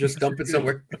 and then just dump it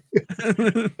somewhere.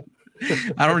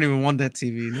 I don't even want that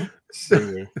TV, no?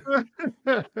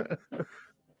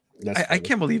 I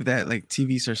can't believe that like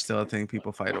TVs are still a thing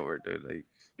people fight over, dude. Like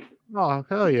Oh,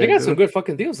 hell yeah. They got some good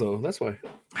fucking deals, though. That's why.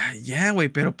 Yeah, güey,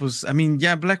 pero pues, I mean,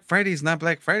 yeah, Black Friday is not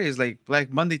Black Friday. It's like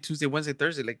Black Monday, Tuesday, Wednesday,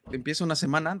 Thursday. Like, empieza una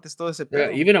semana antes todo ese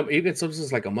pedo. Yeah, even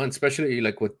sometimes like a month, especially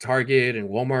like with Target and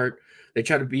Walmart. They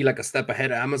try to be like a step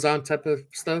ahead of Amazon type of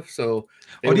stuff. So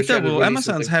ahorita, well,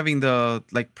 Amazon's having the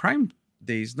like Prime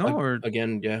days, no? Or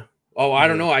again, yeah. Oh, I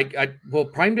don't know. Well,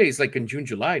 Prime Day is like in June,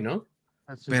 July, no?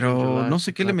 Pero no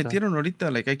sé qué le metieron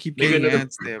ahorita. Like I keep getting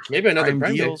ads de maybe another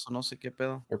Prime deals o no sé qué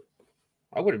pedo.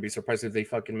 I wouldn't be surprised if they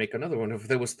fucking make another one. If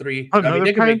there was 3, I mean,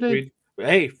 they could make 3.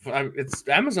 Hey, it's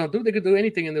Amazon, dude. They could do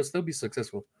anything and they'll still be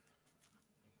successful.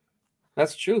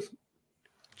 That's the truth.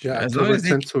 Yeah, as long as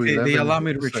they allow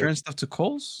me to return stuff to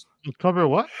Kohl's. October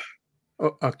what?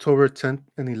 Oh, October 10th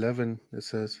and 11th, it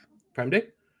says. Prime Day?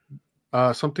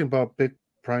 Something about big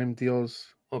Prime deals.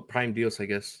 Oh, Prime deals, I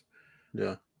guess.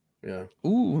 Yeah. Yeah.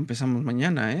 Empezamos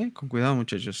mañana, eh? Con cuidado,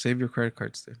 muchachos. Save your credit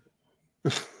cards, dude.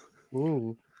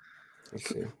 Let's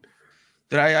see.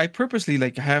 Dude, I purposely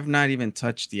like have not even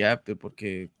touched the app, dude,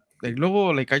 porque like luego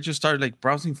like I just started like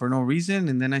browsing for no reason,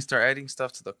 and then I start adding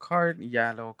stuff to the cart.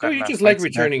 Yeah, luego you just like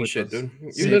returning shit, dude.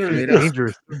 You literally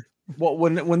dangerous. Well,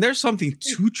 when there's something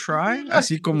to try,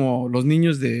 así como los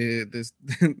niños de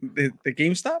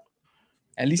GameStop,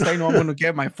 at least I know I'm going to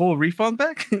get my full refund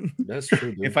back. That's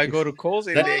true, dude. If I go to Kohl's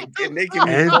and they give me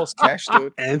Kohl's cash,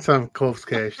 dude. And some Kohl's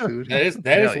cash, dude. That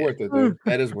is worth it, dude.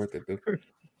 That is worth it, dude.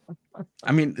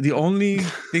 I mean, the only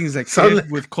thing is like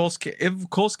if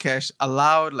Kohl's cash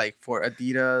allowed like for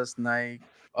Adidas, Nike,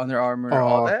 Under Armour,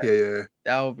 all that,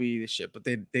 that would be the shit. But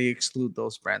they exclude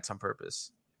those brands on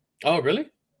purpose. Oh, really?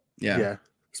 Yeah.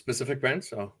 Specific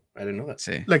brands? Oh, I didn't know that.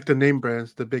 See. Like the name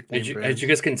brands, the big name brands. As you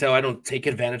guys can tell, I don't take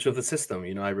advantage of the system.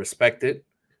 You know, I respect it.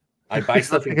 I buy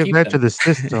stuff and keep advantage them. of the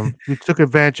system. You took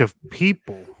advantage of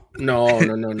people. No.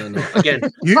 Again,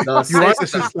 you are the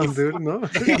system, dude. No,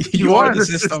 you are the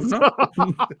system. No.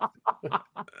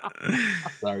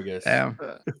 Sorry, guys.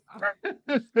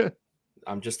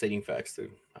 I'm just stating facts,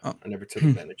 dude. I never took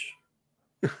advantage.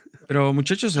 Pero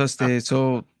muchachos,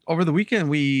 so over the weekend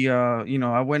we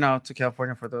I went out to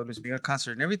California for the Luis Miguel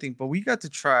concert and everything, but we got to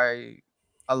try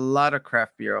a lot of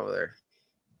craft beer over there.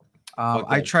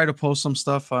 I tried to post some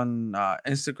stuff on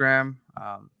Instagram.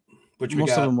 Which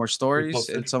most of them were stories,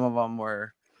 and some of them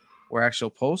were actual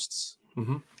posts.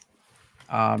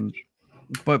 Mm-hmm.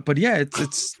 But yeah,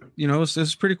 it's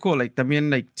it's pretty cool. Like también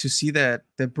like to see that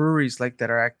the breweries like that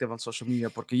are active on social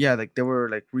media. Porque yeah, like they were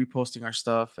like reposting our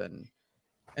stuff and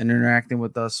interacting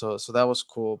with us. So that was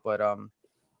cool. But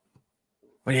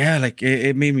yeah, like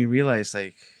it made me realize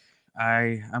like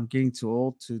I'm getting too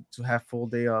old to have full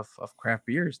day of craft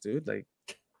beers, dude. Like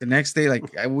the next day, like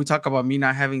we talk about me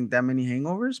not having that many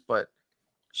hangovers, but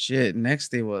shit, next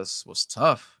day was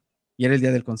tough. Y era el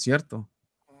día del concierto.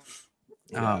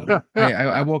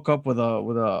 I woke up with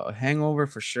a hangover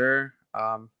for sure.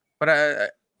 But I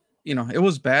it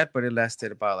was bad, but it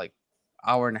lasted about like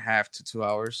hour and a half to 2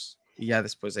 hours. Y ya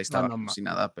después ahí estaba como si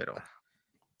nada, pero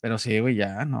sí, güey,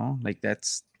 ya, no, like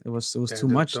it was too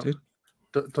much, dude.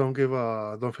 Don't give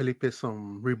Don Felipe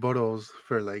some rebuttals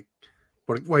for like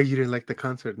why you didn't like the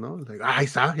concert, no? Like, ahí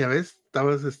está, ya ves,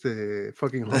 estabas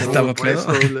fucking estaba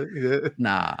pedo.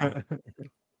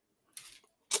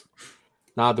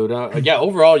 Nah, dude. Yeah,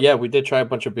 overall, yeah, we did try a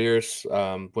bunch of beers.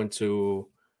 Went to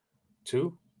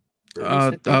 2.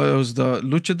 It was the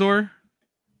Luchador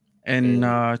and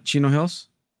Chino Hills.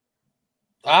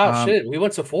 Shit, we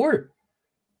went to 4.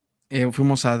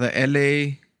 Fuimos a the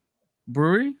LA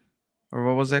Brewery, or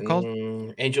what was that called?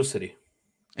 Angel City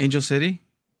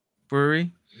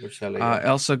Brewery. Which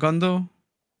El Segundo.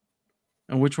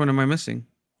 And which one am I missing?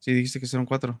 Sí, dijiste que son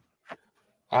 4.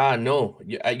 No.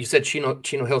 You said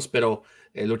Chino Hills, pero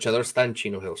El Luchador está en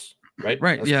Chino Hills, right?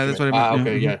 Right, that's what I meant.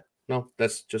 Okay, yeah. No,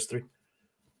 that's just 3.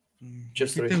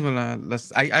 Just 3.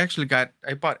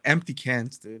 I bought empty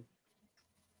cans, dude.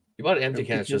 You bought empty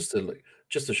cans just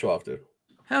to show off, dude.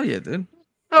 Hell yeah, dude.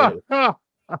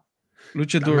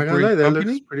 Luchador that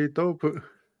looks pretty dope.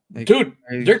 Dude,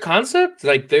 their concept,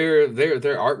 like their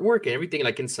artwork and everything,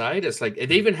 like inside, it's like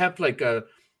they even have like a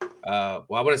I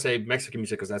want to say Mexican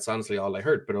music because that's honestly all I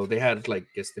heard. But they had like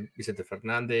Vicente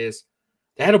Fernandez.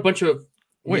 They had a bunch of.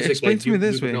 Wait, explain to me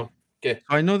this way. Okay.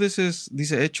 I know this is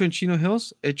hecho en Chino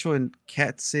Hills, hecho in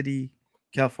Cat City,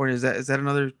 California. Is that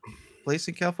another place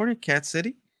in California? Cat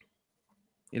City.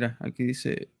 Mira, aquí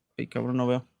dice, ay cabrón, no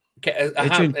veo.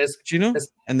 Hecho en Chino,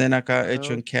 and then acá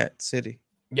hecho in Cat City.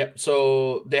 Yep.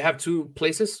 So they have 2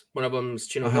 places. One of them is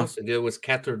Chino Hills, and the other was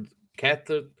Cathedral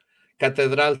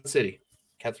City.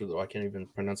 Cathedral. I can't even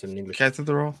pronounce it in English.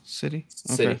 Cathedral City.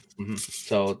 Okay. Mm-hmm.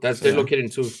 So they're located in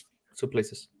two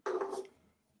places.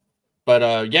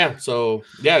 But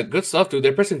good stuff, dude.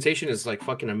 Their presentation is like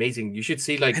fucking amazing. You should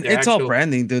see like and their it's all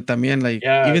branding, dude. También, like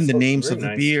even the names of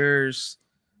the beers.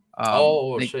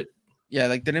 Shit. Yeah,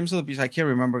 like the names of the beers. I can't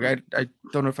remember. I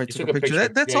don't know if I took a picture.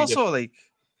 That's yeah, also like,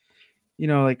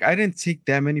 like I didn't take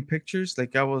that many pictures.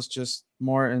 Like I was just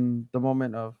more in the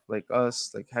moment of like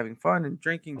us like having fun and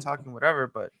drinking, talking, whatever.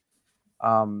 But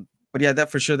yeah,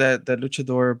 that for sure. That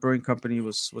Luchador Brewing Company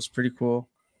was pretty cool.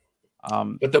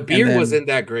 But the beer wasn't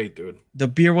that great, dude. The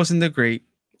beer wasn't that great.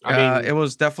 I mean, it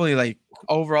was definitely like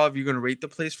overall, if you're gonna rate the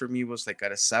place, for me was like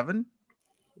at a 7.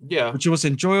 Yeah, which was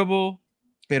enjoyable,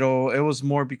 pero it was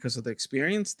more because of the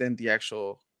experience than the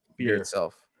actual beer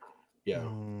itself. Yeah.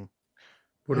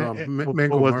 But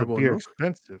mango was marble, the beer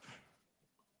expensive?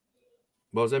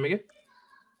 What was that, Migue?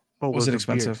 Was it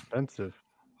expensive?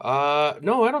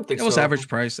 No, I don't think so. It was average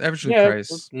price.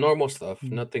 Price. Normal stuff.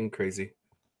 Nothing crazy.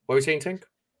 What were you saying, Tank?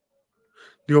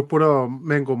 Do you put a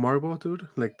mango marble, dude?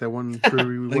 Like that one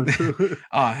brewery we went to?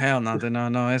 Oh, hell no.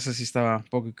 No. Ese sí estaba un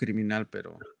poco criminal,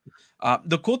 pero...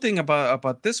 the cool thing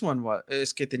about this one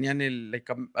is que tenían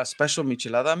a special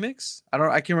michelada mix.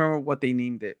 I can't remember what they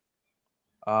named it.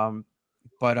 But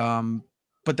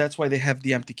that's why they have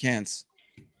the empty cans.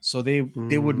 So they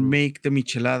would make the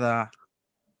michelada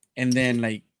and then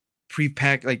like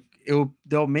pre-pack, like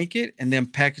they'll make it and then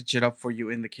package it up for you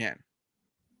in the can.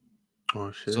 Oh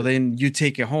shit. So then you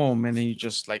take it home and then you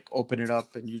just like open it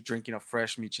up and you're drinking a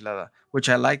fresh michelada, which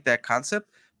I like that concept.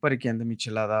 But again, the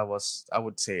michelada was, I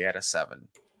would say, at a 7.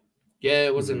 Yeah,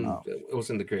 it wasn't. It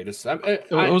wasn't the greatest. It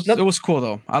was cool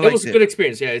though. It was a good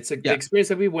experience. Yeah, it's the experience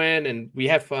that we went and we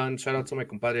had fun. Shout out to my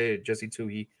compadre Jesse too.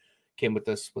 He came with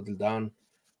us with the down.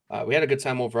 We had a good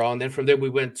time overall. And then from there we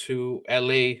went to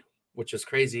LA, which is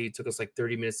crazy. It took us like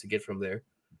 30 minutes to get from there.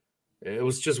 It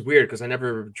was just weird because I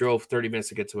never drove 30 minutes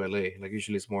to get to LA. Like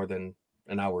usually it's more than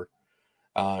an hour.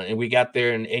 And we got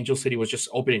there and Angel City was just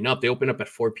opening up. They opened up at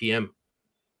 4 p.m.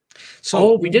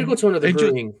 So we did go to another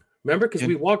brewing. Remember? Because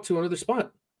we walked to another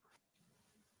spot.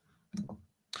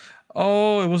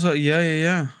 Oh, it was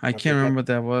yeah. I can't remember what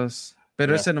that was.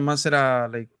 Pero ese nomás era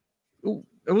like,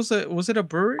 was it a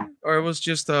brewery or it was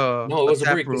just a no? It was a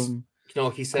brewery room? No,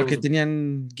 he said because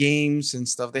tenían games and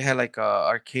stuff. They had like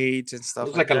arcades and stuff.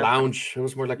 It was like a lounge. It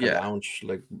was more like a lounge,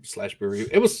 like / brewery.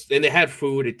 It was, and they had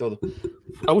food and todo.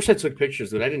 I wish I took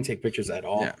pictures, dude. I didn't take pictures at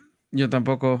all. Yeah, yo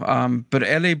tampoco. But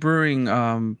LA Brewing,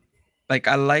 like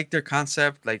I like their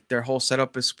concept. Like their whole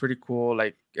setup is pretty cool.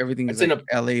 Like everything is like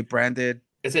LA branded.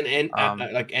 It's an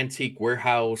like antique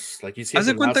warehouse. Like you see, haz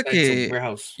de cuenta que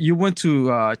warehouse. You went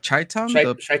to Chi-Town,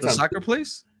 the soccer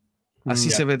place.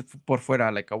 Así se ve por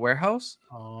fuera, like a warehouse.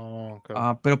 Oh, okay.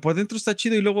 Pero por dentro está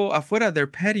chido. Y luego afuera, their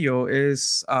patio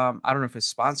is, I don't know if it's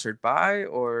sponsored by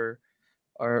or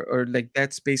like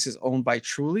that space is owned by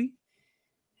Truly.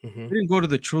 We didn't go to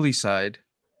the Truly side.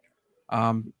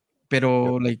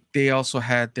 Pero like they also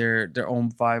had their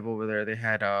own vibe over there. They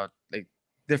had like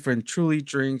different Truly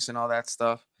drinks and all that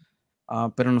stuff.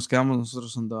 Pero nos quedamos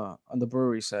nosotros on the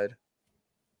brewery side.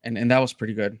 And that was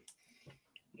pretty good.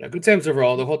 Yeah, good times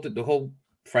overall. The whole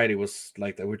Friday was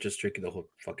like that. We're just drinking the whole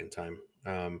fucking time.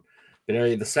 But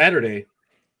the Saturday,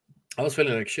 I was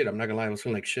feeling like shit. I'm not gonna lie, I was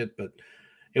feeling like shit. But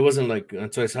it wasn't like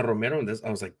until I saw Romero and I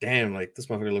was like, damn, like this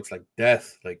motherfucker looks like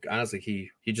death. Like honestly,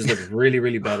 he just looked really,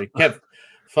 really bad. He kept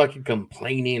fucking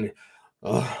complaining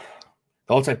the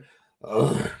whole time.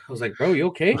 I was like, bro, you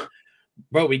okay?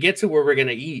 Bro, we get to where we're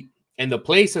gonna eat, and the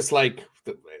place is like,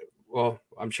 well,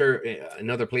 I'm sure in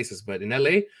other places, but in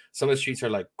LA, some of the streets are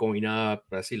like going up.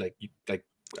 I see like I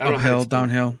don't uphill,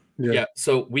 downhill. Yeah.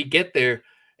 So we get there,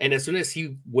 and as soon as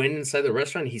he went inside the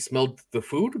restaurant, he smelled the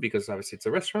food because obviously it's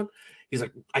a restaurant. He's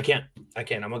like, I can't. I'm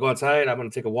gonna go outside. I'm gonna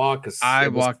take a walk because I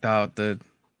walked out.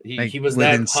 He was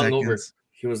that hungover.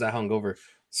 He was that hungover.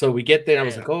 So we get there. And I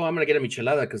was like, oh, I'm gonna get a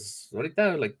michelada because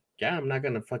ahorita, like, yeah, I'm not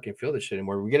gonna fucking feel this shit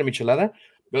anymore. We get a michelada,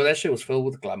 bro. That shit was filled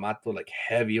with clamato, like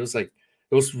heavy. It was like.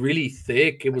 It was really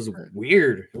thick. It was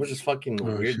weird. It was just fucking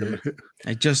weird.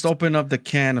 I just opened up the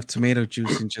can of tomato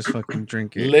juice and just fucking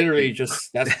drink it. Literally,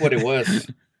 just that's what it was.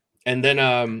 And then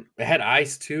it had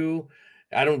ice too.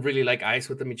 I don't really like ice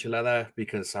with the michelada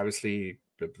because obviously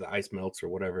the ice melts or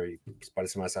whatever.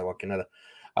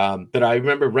 But I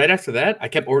remember right after that, I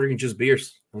kept ordering just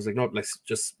beers. I was like, no, let's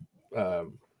just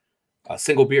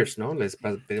single beers, no? Les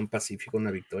pedí un Pacífico,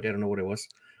 una Victoria. I don't know what it was.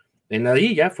 And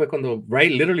ahí ya fue cuando,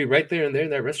 literally right there and there in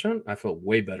that restaurant, I felt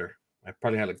way better. I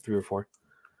probably had like 3 or 4.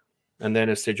 And then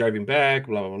as they're driving back,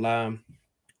 blah, blah, blah.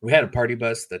 We had a party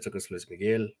bus that took us to Luis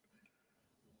Miguel.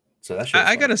 So that's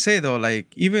I gotta say though,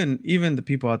 like even the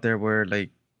people out there were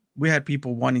like, we had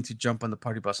people wanting to jump on the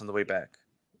party bus on the way back.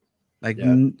 Like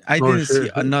I didn't see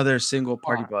another single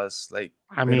party bus. Like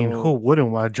I mean, who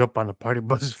wouldn't want to jump on the party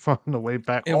bus from the way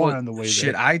back or on the way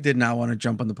there? There? I did not want to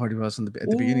jump on the party bus at the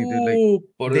beginning, dude.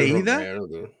 Like de ida,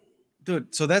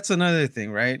 dude. So that's another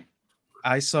thing, right?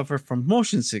 I suffer from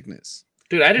motion sickness.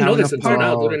 Dude, I didn't know this until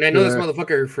now, dude. And I know this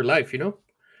motherfucker for life, you know?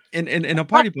 In a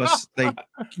party bus, like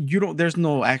there's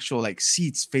no actual like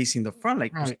seats facing the front,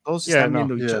 like those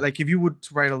like if you would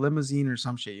ride a limousine or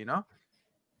some shit, you know.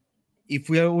 Y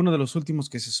fui uno de los últimos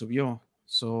que se subió.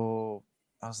 So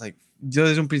I was like, yo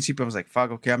desde un principio I was like,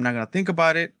 fuck, okay, I'm not gonna think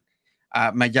about it.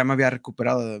 Ya me había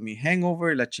recuperado de mi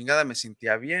hangover y la chingada, me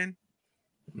sentía bien.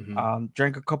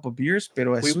 Drank a couple beers,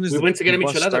 pero as soon as we went to get a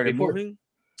michelada started before. Moving,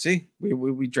 sí,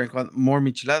 we drank more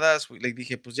micheladas. Like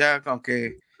dije, pues ya,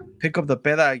 aunque pick up the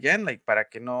peda again, like para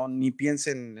que no ni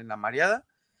piensen en la mareada.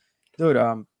 Dude,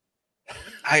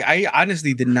 I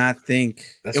honestly did not think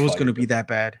it was going to be that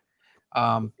bad.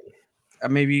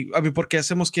 Maybe, I mean, porque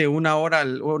hacemos que 1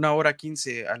 hora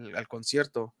 15 al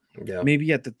concierto. Yeah.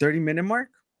 Maybe at the 30-minute mark,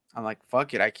 I'm like,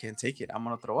 fuck it, I can't take it. I'm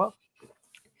going to throw up.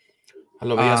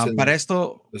 Para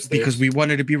esto, because we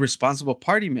wanted to be responsible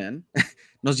party men,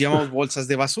 nos llevamos bolsas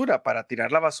de basura para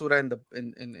tirar la basura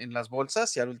en las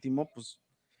bolsas y al último, pues,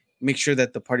 make sure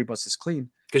that the party bus is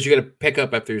clean. Because you got to pick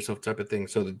up after yourself type of thing,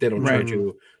 so that they don't charge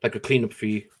you like a cleanup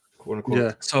fee, quote unquote.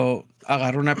 Yeah. So,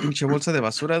 agarro una pinche bolsa de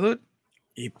basura, dude,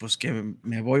 y pues que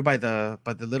me voy by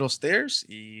the little stairs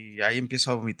y ahí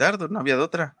empiezo a vomitar, dude, no había de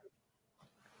otra.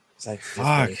 It's like,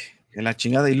 fuck, en la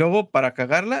chingada. Y luego, para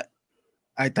cagarla,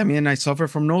 I suffer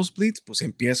from nosebleeds, pues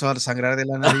empiezo a sangrar de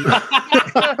la nariz.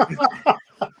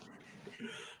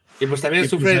 Y pues también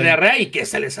sufre de diarrea y que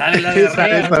se le sale la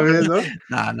diarrea. También, ¿no?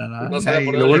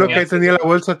 No. Lo bueno que ahí tenía la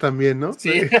bolsa también, ¿no?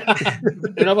 Sí.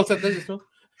 Una bolsa entonces, ¿no?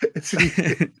 Sí.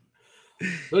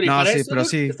 Dude, no, sí, eso, pero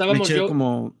sí. Estábamos yo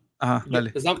como...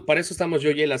 dale. Para eso estamos yo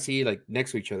y él así, like,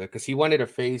 next to each other, because he wanted to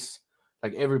face,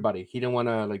 like, everybody. He didn't want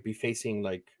to, like, be facing,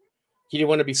 like... He didn't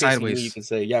want to be facing sideways. me, you can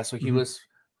say. Yeah, so he was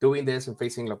doing this and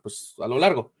facing, like, pues, a lo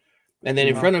largo. And then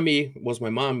in front of me was my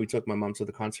mom. We took my mom to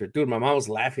the concert. Dude, my mom was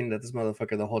laughing at this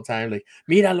motherfucker the whole time. Like,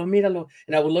 míralo.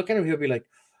 And I would look at him. He'll be like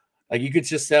you could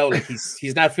just tell, like,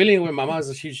 he's not feeling it. When my mom,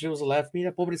 she was laughing.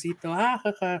 Mira, pobrecito.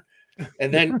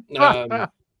 And then,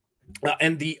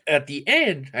 and at the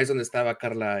end, ahí es donde estaba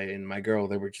Carla and my girl.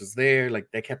 They were just there. Like,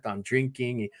 they kept on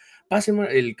drinking. Pásenme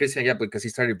el Christian, yeah, because he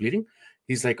started bleeding.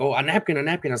 He's like, oh, a napkin.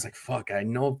 I was like, fuck, I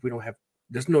know we don't have.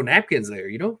 There's no napkins there,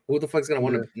 you know? Who the fuck's gonna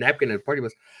want a napkin at a party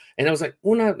bus? And I was like,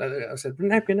 I said,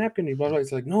 napkin. And blah, blah.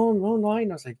 He's like, no, I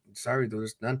was like, sorry,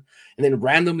 there's none. And then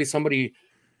randomly somebody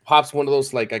pops one of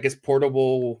those, like, I guess,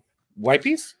 portable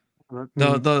wipes.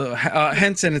 The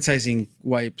hand sanitizing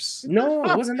wipes. No,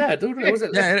 it wasn't that, dude. It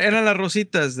wasn't. Yeah, eran las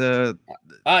rositas.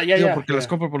 Porque las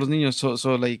compro por los niños.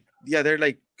 So like, yeah, they're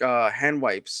like hand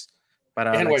wipes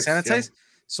para hand wipes, sanitize. Yeah.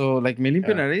 So, like, me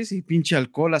limpio la nariz y pinche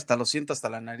alcohol hasta lo siento hasta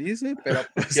la nariz, pero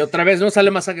pues... Y otra vez no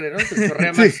sale más sangre, ¿no? Se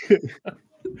chorrea más.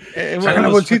 Saca la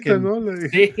bolsita, ¿no?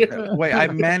 Sí. Wait, I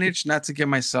managed not to get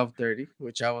myself dirty,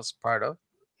 which I was part of.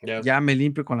 Yeah. Ya me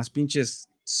limpio con las pinches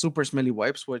super smelly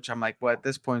wipes, which I'm like, well, at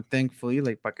this point, thankfully,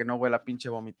 like, para que no huela pinche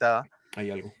vomitada.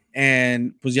 Hay algo.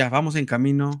 And, pues ya, vamos en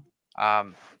camino.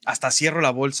 Hasta cierro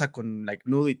la bolsa con, like,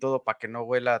 nudo y todo para que no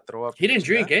huela a throw up. He didn't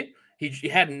drink, eh? He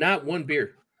had not one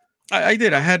beer. I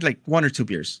did. I had like 1 or 2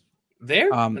 beers.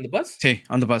 There? On the bus? Sí,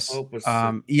 on the bus. Oh, pues,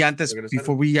 y antes,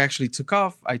 before we actually took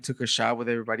off, I took a shot with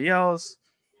everybody else.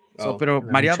 So, pero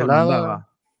mareado no andaba.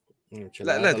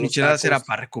 Las micheladas era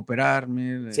para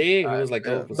recuperarme. Sí, it was like,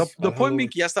 the point being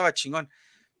que ya estaba chingón.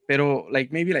 Pero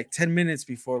like maybe like 10 minutes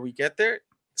before we get there,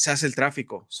 se hace el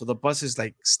tráfico. So the bus is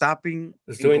like stopping.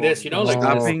 It's doing this, you know, like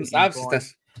stopping.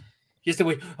 Y este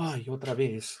güey, ay, otra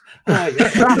vez. Ay,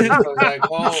 I was like,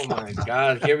 oh my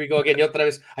God, here we go again. Y otra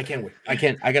vez, I can't wait.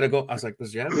 I gotta go. I was like,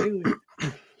 pues ya, güey.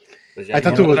 Pues ya, ahí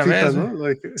está tu bolsita, ¿no?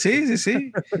 Like...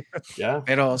 Sí. Yeah.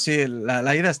 Pero sí,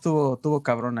 la ida estuvo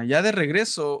cabrona. Ya de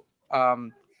regreso,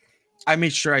 I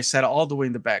made sure I sat all the way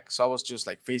in the back. So I was just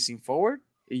like facing forward.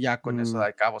 Y ya con eso,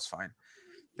 like, I was fine.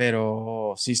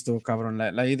 Pero sí estuvo cabrón.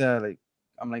 La ida, like,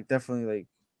 I'm like, definitely, like,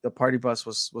 the party bus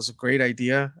was a great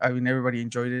idea. I mean, everybody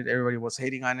enjoyed it. Everybody was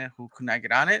hating on it. Who could not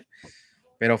get on it?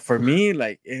 Pero for me,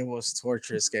 like, it was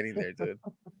torturous getting there, dude.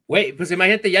 Wait, pues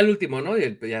imagínate ya el último, ¿no?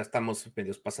 Ya estamos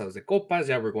medios pasados de copas.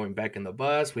 Ya we're going back in the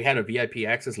bus. We had a VIP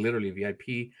access, literally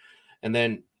VIP. And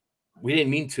then we didn't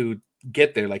mean to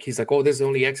get there. Like, he's like, oh, this is the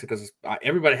only exit because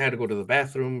everybody had to go to the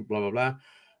bathroom, blah, blah, blah.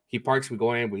 He parks, we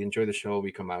go in, we enjoy the show,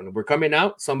 we come out. And we're coming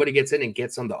out, somebody gets in and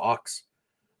gets on the aux.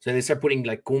 So they start putting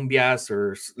like cumbias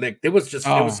or like it was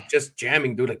just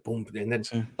jamming, dude, like boom. And then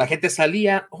la gente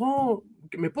salía, oh,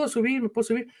 me puedo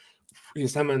subir.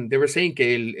 They were saying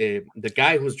que the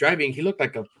guy who was driving, he looked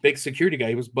like a big security guy.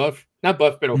 He was buff, not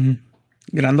buff, pero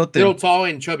grandote, little tall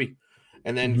and chubby.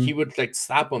 And then he would like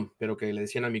stop them. Pero que le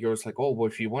decían a mi girls like, oh, well,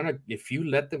 if you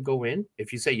let them go in,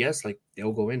 if you say yes, like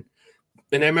they'll go in.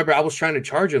 And I remember I was trying to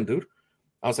charge him, dude.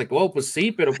 I was like, well, pues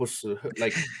sí, pero pues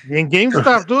like. In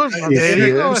GameStop, dude.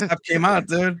 GameStop came out,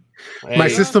 dude. Hey. My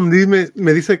system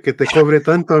me dice que te cobre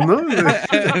tanto, ¿no?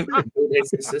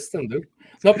 It's the system, dude.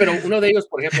 No, pero uno de ellos,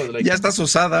 por ejemplo, like, ya estás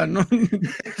usada, ¿no?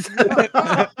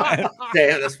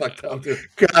 Yeah, that's fucked up, dude.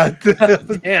 God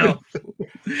damn.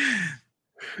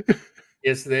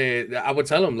 Yes, I would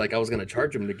tell him like I was gonna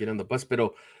charge him to get on the bus, but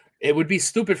it would be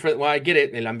stupid for. Well, I get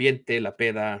it, el ambiente, la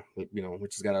peda, we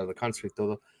just got out of the concert,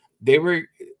 todo. They were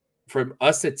for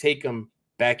us to take them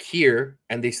back here,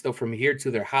 and they still from here to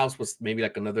their house was maybe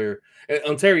like another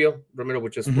Ontario, Romero,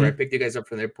 which is where I picked you guys up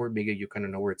from the airport. Migue, you kind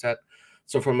of know where it's at.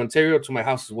 So from Ontario to my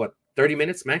house is what, 30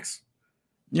 minutes max?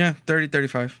 Yeah, 30,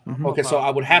 35. Okay, so I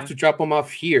would have to drop them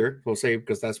off here, we'll say,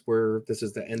 because that's where this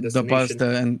is the end destination.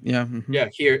 The bus, yeah. Yeah,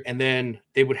 here. And then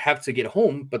they would have to get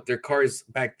home, but their car is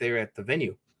back there at the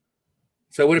venue.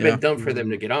 So it would have been dumb for them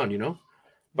to get on,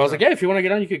 But I was like, yeah, if you want to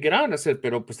get on, you could get on. I said,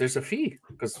 pero pues there's a fee,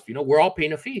 because, we're all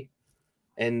paying a fee.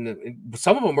 And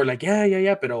some of them were like,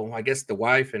 yeah, but I guess the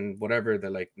wife and whatever, they're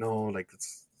like, no, like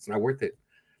it's not worth it.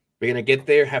 We're going to get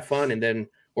there, have fun, and then,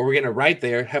 or we're going to ride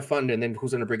there, have fun, and then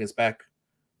who's going to bring us back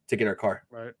to get our car?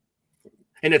 Right.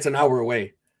 And it's an hour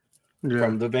away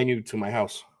from the venue to my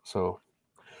house. So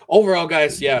overall,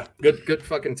 guys, yeah, good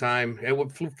fucking time.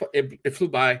 It flew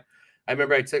by. I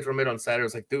remember I texted Romero on Saturday. I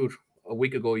was like, dude, a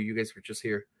week ago, you guys were just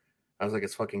here. I was like,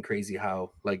 it's fucking crazy how,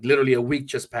 like, literally a week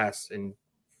just passed and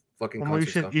fucking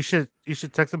you should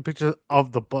text some pictures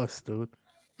of the bus, dude.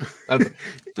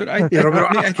 Dude, I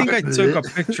think I took a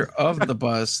picture of the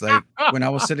bus, like when I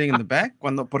was sitting in the back.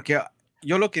 Porque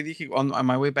yo lo que dije on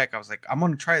my way back, I was like, I'm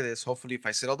gonna try this. Hopefully, if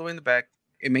I sit all the way in the back,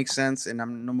 it makes sense, and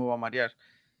I'm no me voy a marear.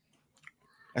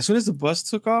 As soon as the bus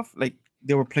took off, like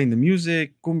they were playing the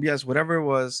music, cumbias, whatever it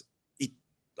was.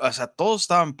 O sea, todos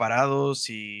estaban parados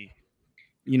y,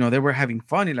 they were having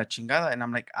fun y la chingada. And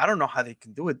I'm like, I don't know how they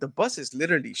can do it. The bus is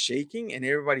literally shaking and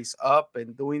everybody's up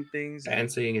and doing things.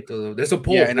 Dancing and todo. There's a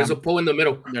pole. There's a pole in the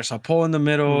middle. There's a pole in the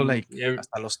middle. Like,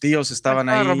 hasta los tíos estaban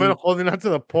ahí. Romero holding onto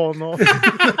the pole, no?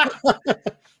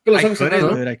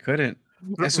 I couldn't.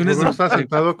 As soon as estaba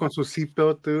sentado con su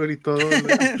seatbelt y todo.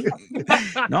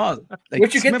 No. Like,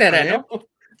 where'd you get that at, no?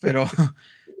 Pero,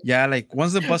 yeah, like,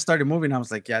 once the bus started moving, I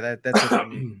was like, yeah, that's it for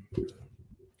me.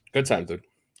 Good times, dude.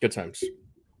 Good times.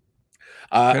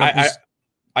 I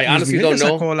honestly don't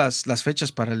know. Sacó las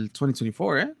fechas para el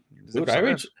 2024, eh? Dude,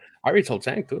 I already told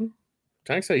Tank, dude.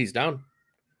 Tank said he's down.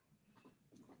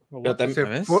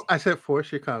 I said for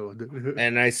Chicago, dude.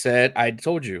 And I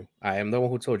told you, I am the one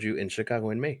who told you in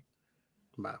Chicago in May.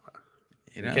 Mira,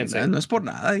 no es por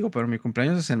nada, digo, pero mi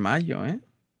cumpleaños es en mayo, eh?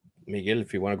 Miguel,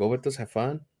 if you want to go with us, have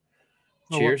fun.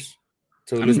 Cheers.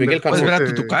 To Luis Miguel. Puedes ver a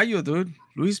tu tocayo, dude.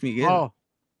 Luis Miguel. Oh.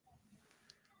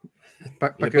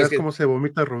 Para que veas cómo se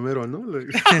vomita Romero, ¿no?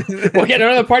 We'll get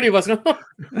another party bus, ¿no?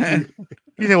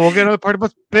 He said, we'll get another party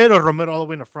bus, pero Romero all the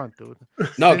way in the front, dude.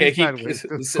 No, okay. He's going to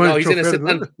sit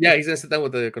down. Yeah, he's going to sit down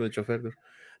con el chofer, dude.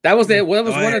 That was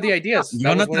one of the ideas.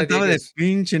 Yo no trataba de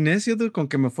pinche necio, dude, con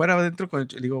que me fuera adentro con el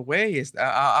chofer. Digo, güey,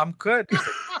 I'm good.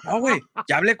 No, güey,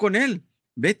 ya hablé con él.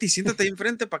 Vete y siéntate ahí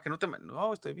enfrente para que no te...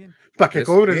 No, estoy bien. Para que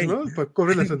cobres, ¿no? Para que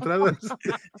cobres las entradas.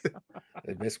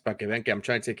 Es para que vean que I'm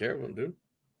trying to take care of them, dude.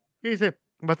 Y dice,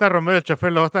 va a estar Romero el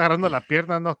chofer, lo va a estar agarrando la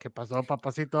pierna, ¿no? ¿Qué pasó,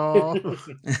 papacito?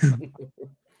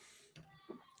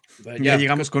 Ya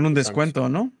llegamos con un descuento,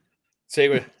 ¿no? Sí,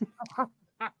 güey.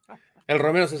 El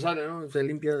Romero se sale, ¿no? Se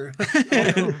limpia.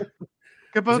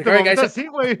 ¿Qué pasó? Te sí,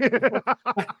 güey.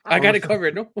 I got it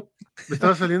covered, ¿no? Me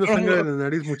estaba saliendo sangre de la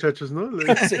nariz, muchachos, ¿no?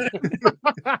 Sí.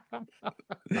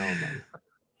 No, man.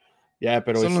 Yeah,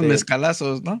 pero son los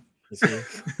mezcalazos, ¿no? Sí.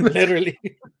 Literally.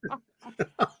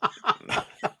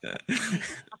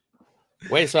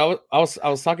 Wait, so I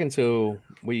was talking to,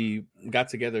 we got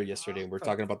together yesterday and we're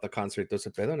talking about the concert Todos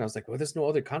Toman Podcast, and I was like, well, there's no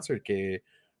other concert que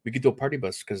we could do a party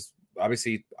bus, because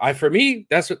obviously for me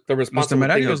that's the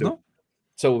responsibility. Los Temerarios, ¿no?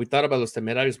 So we thought about Los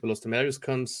Temerarios, but Los Temerarios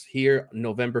comes here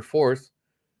November 4th.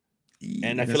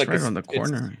 And I feel like right around the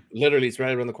corner. It's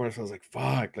right around the corner. So I was like,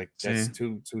 fuck, like that's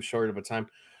too short of a time.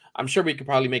 I'm sure we could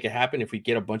probably make it happen if we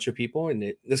get a bunch of people.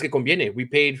 And es que conviene. We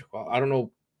paid, I don't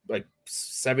know, like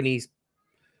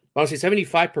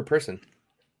 75 per person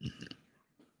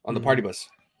on the party bus.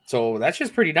 So that's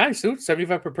just pretty nice, dude.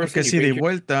 75 per person. Que si de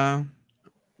vuelta.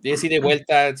 Yeah, si de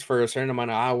vuelta. It's for a certain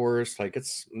amount of hours. Like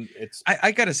it's.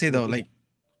 I gotta say though, like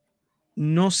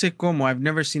No sé cómo. I've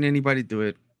never seen anybody do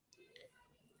it.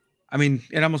 I mean,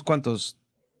 éramos cuántos?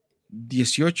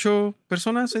 18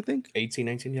 personas, I think. 18,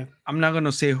 19, yeah. I'm not going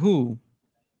to say who,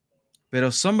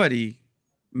 pero somebody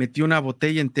metió una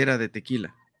botella entera de tequila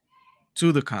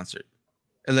to the concert,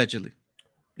 allegedly.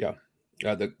 Yeah.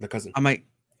 The cousin. I'm like,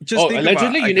 just think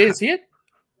allegedly? about, You didn't see it?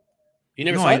 You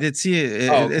never saw it? I did see it.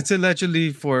 Okay. It's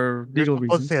allegedly for legal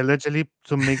reasons. Say allegedly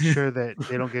to make sure that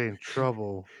they don't get in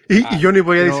trouble. Y yo ni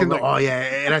voy a diciendo,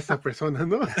 era esa persona,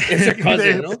 ¿no? Esa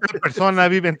cousin, ¿no? Esa persona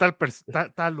vive en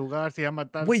tal lugar, se llama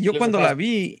tal. Güey, yo cuando la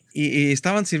vi y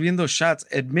estaban sirviendo shots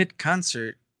at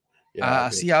mid-concert,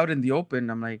 así out in the open,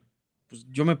 I'm like, pues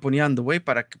yo me ponía on the way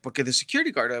porque the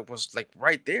security guard was like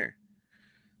right there.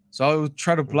 So I would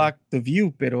try to block the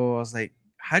view, pero I was like,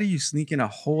 how do you sneak in a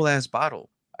whole ass bottle?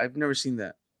 I've never seen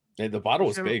that. Yeah, the bottle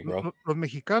was big, bro. Los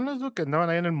mexicanos que andaban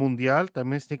ahí en el mundial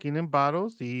también sneaking in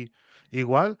bottles y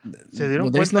igual se dieron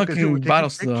cuenta que snuck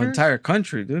bottles to the entire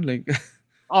country, dude. Like,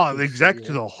 exactly,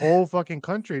 to the whole fucking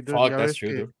country, dude. Fuck, that's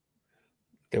true, dude.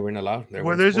 They weren't allowed.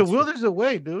 Where there's a will, there's a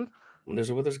way, dude. When there's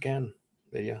a will, there's a can.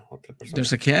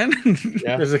 There's a can?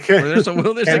 Yeah. There's a can. Where there's a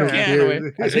will, there's a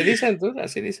can. Así dicen, dude.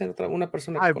 Así dicen una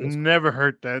persona. I've never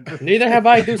heard that. Neither have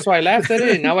I, dude. So I laughed at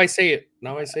it. Now I say it.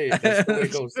 That's the way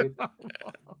it goes, dude.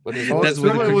 That's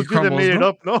what the cookie crumbles, made it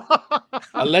up, no?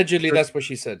 Allegedly, that's what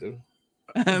she said, dude.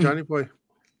 Johnny Boy.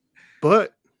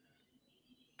 But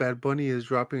Bad Bunny is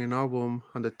dropping an album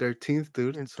on the 13th,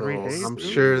 dude. In so 3 days, I'm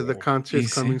dude. sure the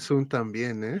concert's coming soon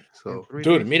también, eh? So,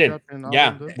 dude, miren,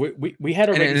 yeah, we had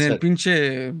already said. En el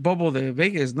pinche bobo de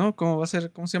Vegas, ¿no? ¿Cómo se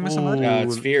llama esa madre?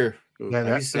 Sphere. Yeah,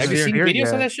 have you seen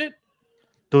videos of that shit?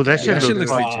 Dude, that shit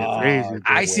looks crazy.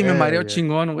 Ay, sí me mareo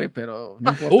chingón, güey, pero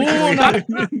no importa.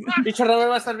 No. Pinche Romero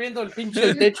va a estar viendo el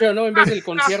pinche techo, ¿no? En vez del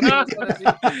concierto. Va a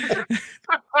estar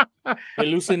así.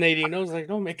 Hallucinating, ¿no? It's like,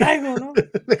 no, me caigo, ¿no?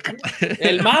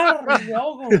 El mar, me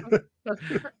ahogo.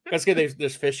 That's que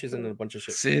there's fishes and a bunch of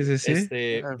shit.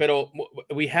 Sí. Pero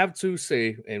we have to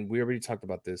say, and we already talked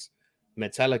about this,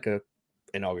 Metallica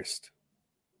in August.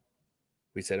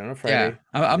 We said on a Friday.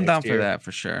 Yeah, I'm down for that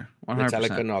for sure. 100%.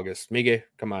 Metallica in August. Migue,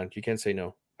 come on. You can't say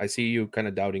no. I see you kind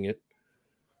of doubting it.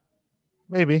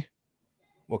 Maybe.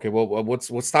 Okay, well,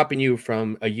 what's stopping you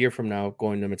from a year from now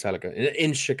going to Metallica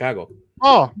in Chicago?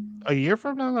 Oh, a year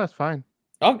from now? That's fine.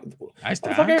 Oh,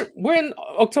 we're in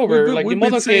October. Like,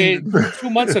 the 2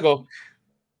 months ago.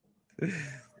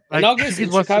 In August in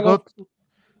Chicago.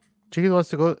 Chiquis wants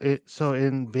to go. So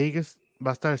in Vegas,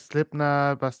 va a estar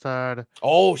Slipknot, va a estar.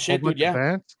 Oh shit, dude! Yeah,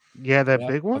 bands. Yeah, that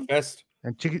big one. Fest.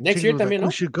 And Chiquis next year, was también, like,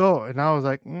 we should go. And I was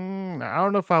like, I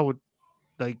don't know if I would.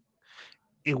 Like,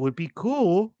 it would be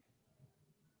cool,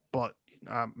 but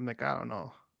I'm like, I don't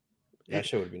know. That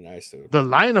shit would be nice, dude. The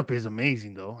lineup is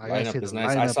amazing, though. Lineup is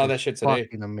nice. I saw that shit today.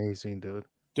 Fucking amazing, dude.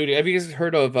 Dude, have you guys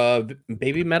heard of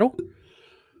Baby Metal?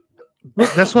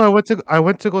 That's what I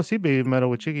went to go see Baby Metal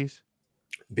with Chiquis.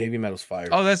 Baby Metal's fire.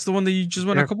 Oh, that's the one that you just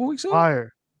went a couple weeks ago?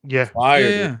 Fire. Yeah. Fire.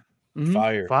 Yeah.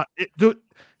 Mm-hmm. Fire. Dude,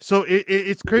 so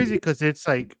it's crazy because it's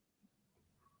like,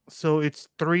 so it's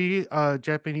 3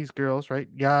 Japanese girls, right?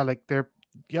 Yeah, like they're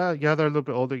a little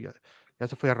bit older. Yeah,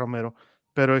 se fue a Romero.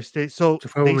 Pero so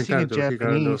they sing in Japanese. He got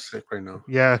a little sick right now.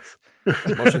 Yeah.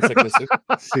 Motion sickness.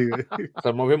 Sí.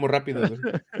 Se movió muy rápido.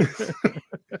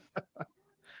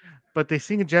 But they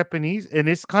sing in Japanese, and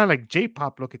it's kind of like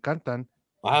J-pop lo que cantan.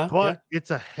 But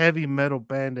it's a heavy metal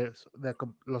band that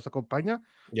los acompaña.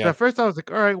 Yeah. So at first I was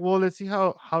like, all right, well, let's see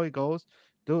how it goes.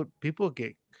 Dude, people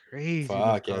get crazy.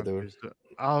 Fuck yeah, dude.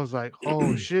 I was like,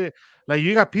 oh shit. Like,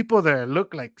 you got people that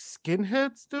look like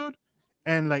skinheads, dude.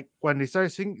 And like when they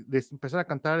started singing, they empezaron a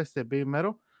cantar este Baby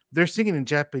Metal, they're singing in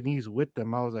Japanese with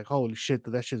them. I was like, holy shit,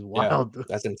 dude, that shit's wild. Yeah,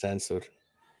 that's intense, dude.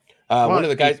 One of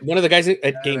the guys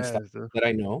at GameStop that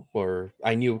I know, or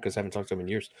I knew because I haven't talked to him in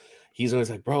years, he's always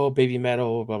like, bro, Baby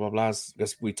Metal, blah, blah, blah.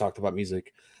 Because we talked about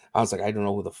music. I was like, I don't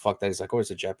know who the fuck that is. Like, oh,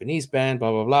 it's a Japanese band, blah,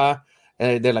 blah, blah.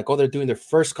 And they're like, oh, they're doing their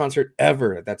first concert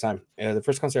ever at that time. The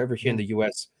first concert ever here in the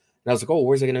US. And I was like, oh,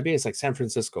 where's it going to be? It's like San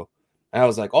Francisco. And I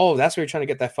was like, oh, that's where you're trying to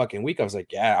get that fucking week. I was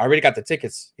like, yeah, I already got the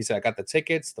tickets. He said, I got the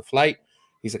tickets, the flight.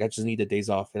 He's like, I just need the days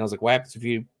off. And I was like, what happens if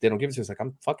they don't give it to us? Like,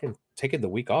 I'm fucking taking the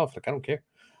week off. Like, I don't care.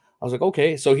 I was like,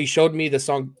 okay. So he showed me the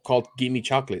song called Give Me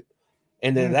Chocolate.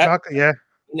 And then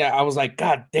yeah, I was like,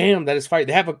 God damn, that is fire.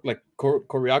 They have a like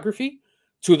choreography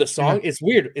to the song. Yeah. It's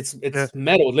weird. It's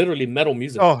metal, literally metal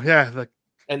music. Oh, yeah.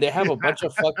 And they have a bunch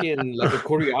of fucking like a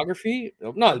choreography.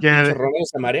 No, Romero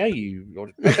se marea y...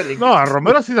 No,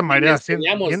 Romero sí se marea.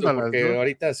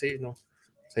 Ahorita sí, no.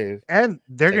 Sí. And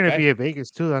they're going to be at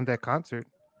Vegas too on that concert.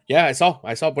 Yeah, I saw.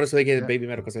 Por eso they get Baby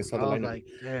Metal because I saw the lineup. Like,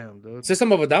 damn, dude.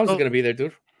 System of a Down is going to be there,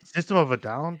 dude. System of a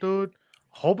Down, dude.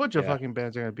 Whole bunch of fucking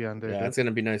bands are gonna be on there. Yeah, dude. it's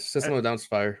gonna be nice. System of a Down's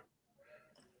fire.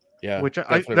 Yeah, which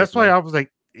that's why I was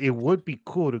like, it would be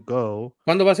cool to go.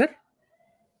 ¿Cuándo va a ser?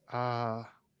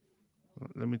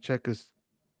 Let me check this.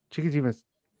 Chiquis even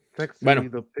texted me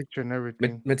the picture and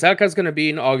everything. Metallica is gonna be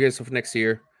in August of next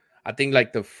year. I think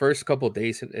like the first couple of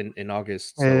days in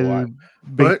August. So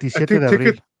but I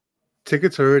think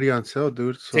tickets are already on sale,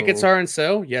 dude. So. Tickets are on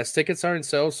sale. Yes, tickets are on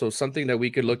sale. So something that we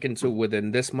could look into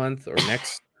within this month or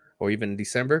next or even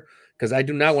December, because I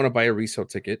do not want to buy a resale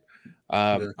ticket.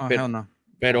 Hell no.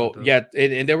 Pero yeah,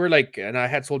 and they were like, and I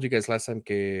had told you guys last time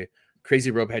que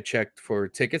Crazy Rob had checked for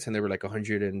tickets and they were like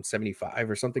 175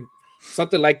 or something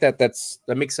like that.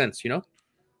 That makes sense, you know.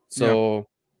 So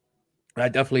I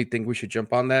definitely think we should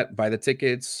jump on that, buy the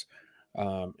tickets,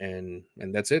 and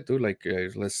that's it, dude. Like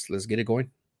let's get it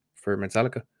going for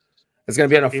Metallica. It's gonna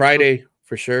be on a Friday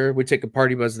for sure. We take a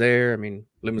party bus there. I mean,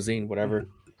 limousine, whatever.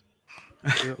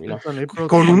 You know.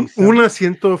 Con un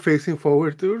asiento facing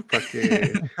forward, dude, para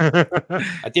que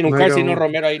tiene un car no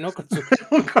Romero ahí, ¿no?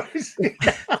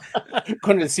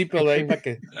 Con el seatbelt ahí para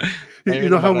que. You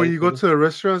know how when you go to the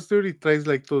restaurants, dude, he tries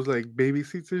like those like baby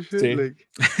seats and shit, like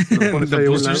the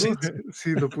booster seats.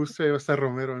 Sí, the booster va a estar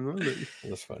Romero, ¿no? Like,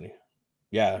 that's funny.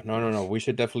 Yeah, no. We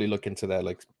should definitely look into that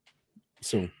like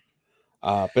soon.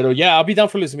 Pero yeah, I'll be down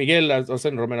for Luis Miguel. I was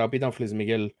saying Romero, I'll be down for Luis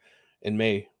Miguel in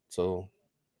May. So.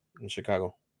 In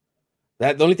Chicago.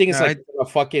 The only thing is like a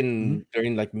fucking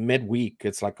during like midweek.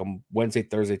 It's like a Wednesday,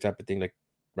 Thursday type of thing, like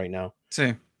right now.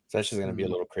 Sí. So that's just gonna be a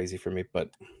little crazy for me,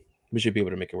 but we should be able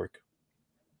to make it work.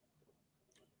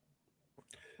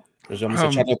 I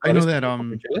know that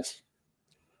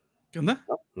 ¿Qué onda?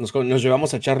 Nos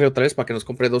llevamos a Charlie otra vez para que nos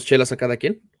compre 2 chelas a cada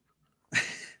quien.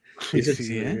 Sí,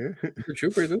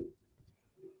 Super, dude.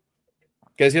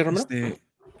 ¿Qué decías, Romero?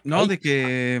 No, de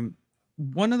que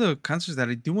one of the concerts that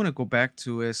I do want to go back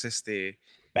to is y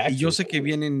yo sé que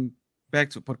vienen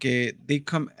back to porque they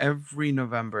come every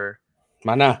November.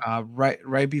 Mana.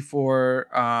 Right before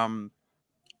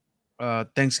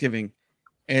Thanksgiving.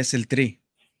 Es el Tri.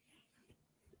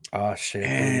 Oh shit.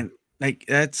 And like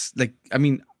that's like I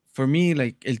mean for me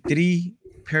like el Tri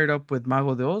paired up with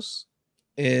Mago de Oz,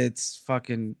 it's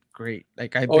fucking great.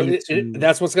 Like I've been to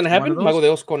that's what's gonna happen. Mago de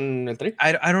Oz con el Tri.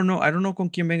 I don't know con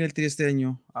quién venga el Tri este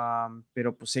año.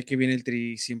 Pero pues sé que viene el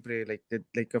Tri siempre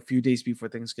like a few days before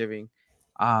Thanksgiving.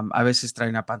 A veces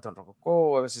traen a Panteón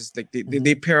Rococó, a veces like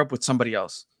they pair up with somebody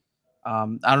else. I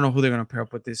don't know who they're gonna pair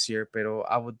up with this year, pero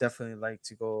I would definitely like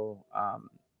to go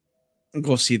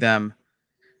see them.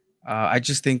 I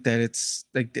just think that it's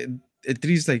like el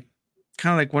Tri is like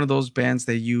kind of like one of those bands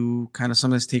that you kind of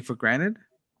sometimes take for granted.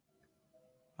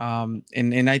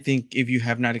 And I think if you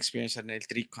have not experienced an El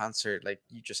Tri concert, like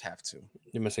you just have to.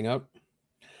 You're missing out.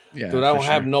 Yeah, dude, I don't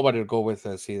have nobody to go with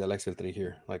see that likes El Tri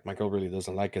here. Like my girl really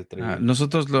doesn't like El Tri.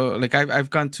 Nosotros I've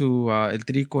gone to El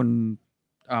Tri con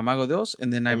Mago de Oz,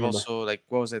 and then I've also like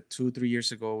what was it 2-3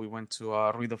 years ago we went to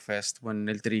Ruido Fest when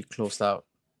El Tri closed out.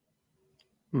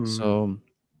 So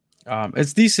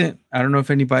it's decent. I don't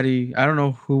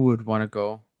know who would want to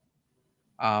go.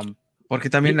 Porque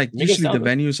también like usually the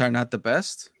venues are not the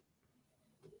best.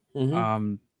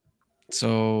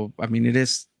 So I mean it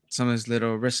is sometimes a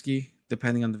little risky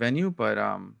depending on the venue, but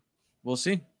we'll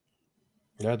see.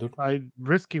 Yeah, dude.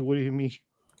 Risky, what do you mean?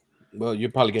 Well, you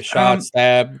probably get shot,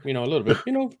 stabbed, a little bit, Por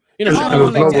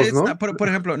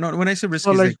ejemplo, no, when I say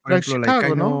risky, like Chicago, like I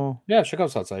know. No? Yeah,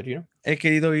 Chicago's outside, He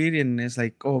querido ir and it's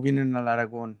like, vienen al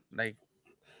Aragón. Like,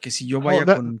 que si yo vaya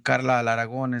con Carla al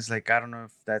Aragón, is like, I don't know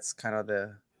if that's kind of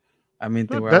the thing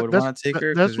where I would want to take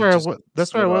her. That's where I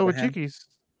went with Chiquis.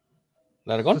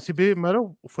 ¿Aragón? Si Baby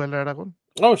Metal fue al Aragón.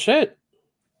 Oh, shit.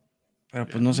 Pero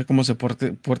pues no sé cómo se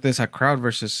porte esa crowd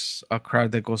versus a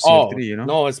crowd that goes to Tri,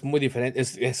 No, it's muy diferente.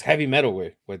 It's heavy metal,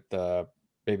 güey, with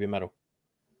Baby Metal.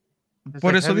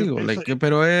 Por eso digo,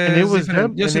 pero es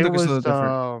diferente. Yo siento que eso es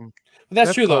diferente.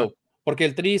 That's true, though. Porque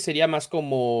el Tri sería más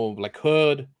como, like,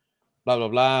 hood, blah, blah,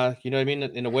 blah. You know what I mean?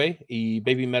 In a way. Y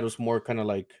Baby Metal's more kind of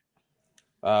like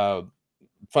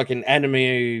fucking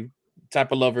anime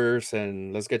type of lovers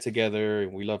and let's get together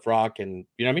and we love rock and,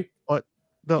 you know what I mean? But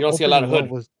you don't see a lot of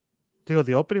hood.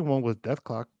 The opening one was Death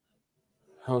Clock.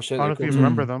 Oh, shit. I don't know if you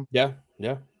remember them. Yeah.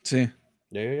 Sí.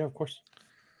 Yeah, of course.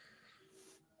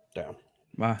 Damn.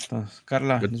 Va, entonces,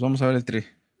 Carla, nos vamos a ver el Tri.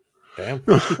 Damn.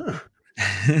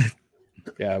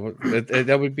 Yeah,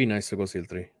 that would be nice to go see el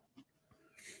Tri.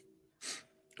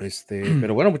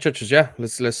 Pero bueno, muchachos, yeah,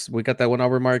 we got that 1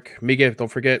 hour mark. Migue, don't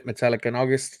forget Metallica in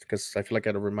August because I feel like I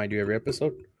gotta remind you every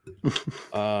episode.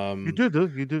 You do.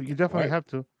 You definitely have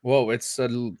to. Well, it's I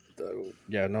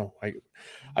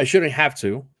shouldn't have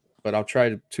to, but I'll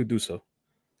try to do so.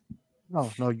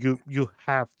 No, you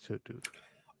have to, dude.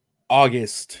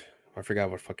 August. I forgot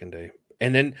what fucking day.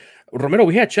 And then Romero,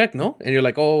 we had checked, no? And you're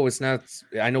like, oh, it's not.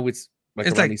 I know it's like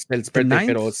It's around like his the birthday,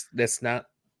 but 9th? that's not.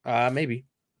 Maybe.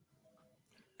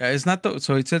 Yeah, it's not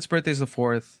so it says birthday's the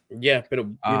 4th. Yeah, but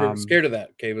we were scared of that.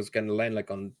 Okay, it was gonna land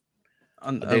like on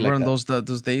On a day like around that.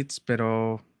 those dates,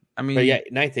 pero I mean, But yeah,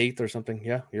 9th, 8th or something.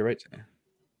 Yeah, you're right. We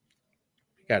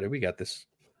got it. We got this.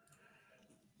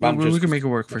 we can make it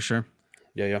work for sure.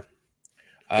 Yeah.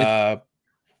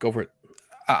 Go for it.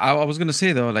 I was gonna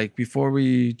say though, like before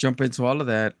we jump into all of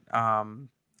that,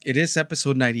 it is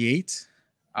episode 98.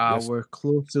 Yes. We're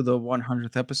close to the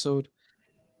 100th episode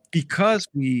because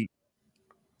we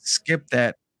skipped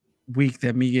that week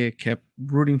that Migue kept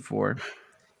rooting for.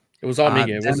 It was all Migue.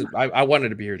 It wasn't. I wanted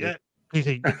to be here, dude.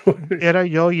 Era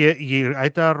yo y ahí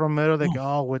está Romero de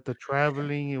que, with the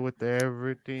traveling and with the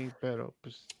everything, pero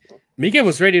pues. Migue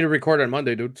was ready to record on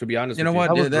Monday, dude. To be honest, you know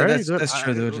what? That's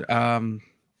true, dude.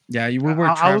 Yeah, we were.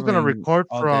 I was gonna record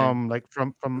from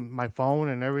my phone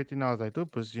and everything. I was like, dude,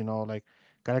 pues like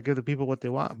gotta give the people what they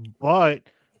want. But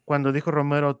cuando dijo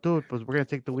Romero, dude, pues we're gonna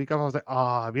take the week off. I was like,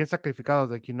 bien sacrificado. I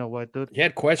was like, you know what, dude? He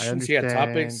had questions. He had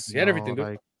topics. He had everything,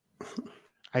 dude.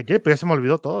 I did, pero ya se me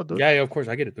olvidó todo, dude. Yeah, of course,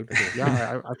 I get it, dude.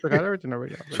 Yeah, I forgot everything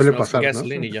already. Suele pasar,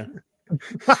 gasoline y ya.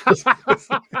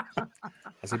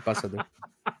 Así pasa, dude.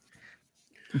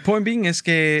 Point being is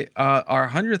que our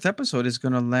 100th episode is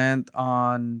going to land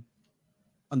on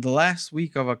the last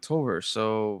week of October.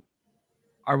 So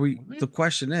the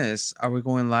question is, are we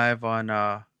going live on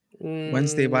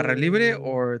Wednesday barra libre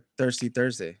or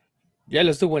Thursday? Yeah,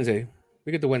 let's do Wednesday.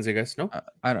 We could do Wednesday, guys. No?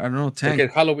 I don't know. Tank.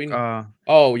 Like Halloween.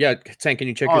 Oh, yeah. Tank, can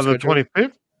you check your schedule? The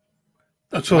 25th?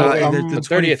 So the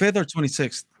 25th or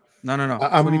 26th? No.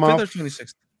 25th or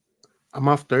 26th? I'm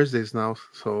off Thursdays now,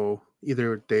 so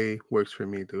either day works for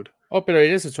me, dude. Oh, but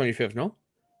it is the 25th, no?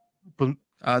 The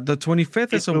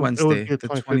 25th is a Wednesday. The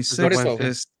 26th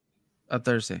is a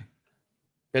Thursday.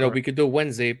 Pero we could do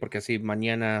Wednesday, porque así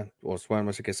mañana, o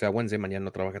vamos a que sea Wednesday, mañana no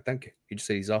trabaja Tanque. He just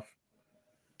said he's off.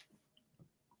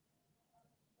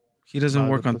 He doesn't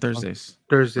work on Thursdays.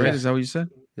 Thursday. Right? Is that what you said?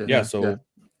 Yeah, so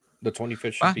the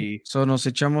 25th should be. So nos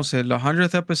echamos the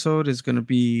 100th episode is going to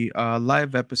be a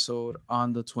live episode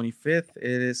on the 25th.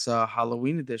 It is a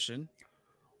Halloween edition.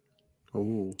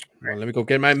 Oh, well, let me go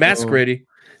get my mask ready.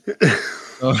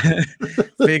 So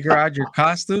figure out your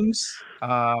costumes.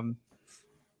 What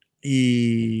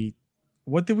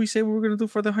did we say we were going to do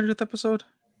for the 100th episode?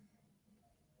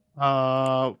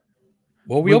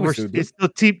 Well, we always do. It's still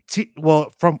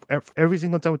from every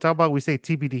single time we talk about it, we say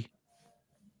TBD.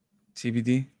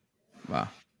 TBD? Wow.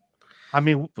 I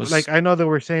mean, I know that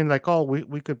we're saying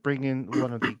we could bring in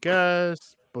one of the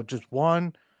guests, but just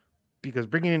one, because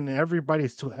bringing in everybody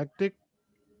is too hectic.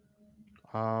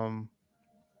 We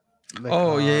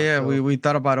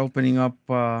thought about opening up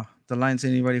the lines to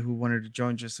anybody who wanted to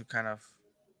join, just to kind of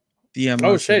DM.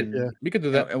 Oh shit! We could do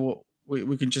that.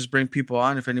 We can just bring people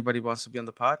on if anybody wants to be on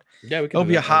the pod. Yeah, we can. It'll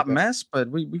be a hot mess, but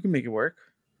we can make it work.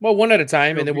 Well, one at a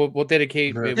time, and then we'll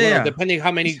dedicate. Depending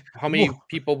how many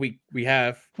people we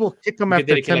have, we'll kick them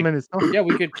after 10 minutes. Yeah,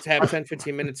 we could have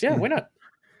 10-15 minutes. Yeah, why not?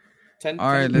 10.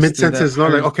 All right, mid-sentence is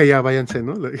not like okay, ya váyanse,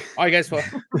 no? Like... All right, guys. Well,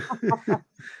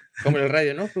 como el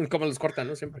radio, no? Como los cortan,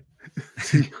 no siempre.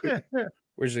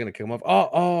 We're just gonna kick him off.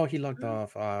 Oh, he logged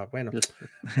off. Bueno.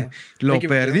 Lo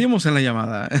perdimos en la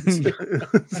llamada.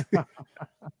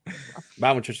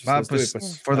 Va, muchachos.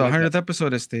 Pues, for the 100th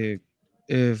episode,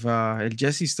 if El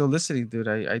Jesse's still listening, dude,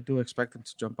 I do expect him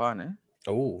to jump on, eh?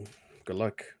 Oh, good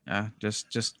luck. Yeah,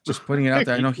 just putting it out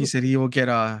there. I know he said he will get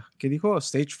 ¿qué dijo?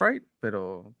 Stage fright,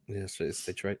 pero yes,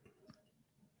 stage fright.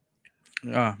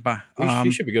 Va. He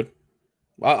should be good.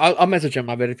 I'll message him.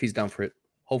 I bet if he's down for it.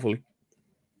 Hopefully.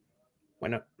 Why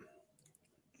not?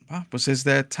 Pues it's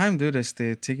that time, dude.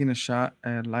 Taking a shot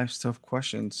at live stuff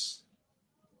questions.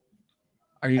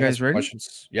 Are you guys ready?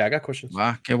 Questions. Yeah, I got questions.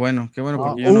 Qué bueno.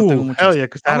 Porque yo no tengo muchos. Hell yeah,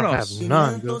 because I don't have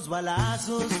none. Dude.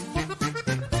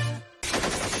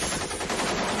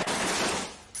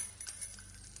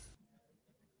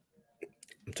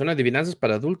 Son adivinanzas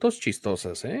para adultos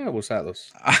chistosas,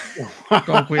 abusados.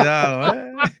 Con cuidado,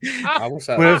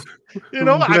 Abusados. Pues, I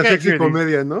got here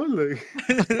comedia, ¿no?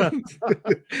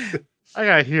 I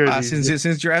got here.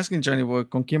 Since you're asking, Johnny Boy,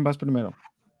 ¿con quién vas primero?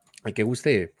 El que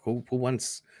guste. Who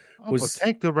wants? Pues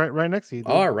Tank, right next to you.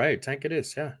 Dude. All right, Tank it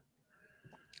is, yeah.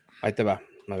 Ahí te va.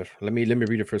 A ver, let me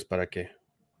read it first para que.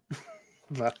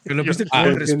 ¿Lo viste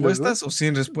con respuestas o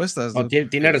sin respuestas?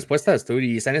 Tiene respuestas, dude,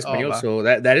 y está en español, so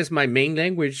that is my main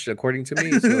language, according to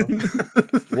me.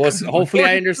 So hopefully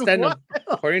I understand them,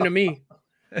 according to me.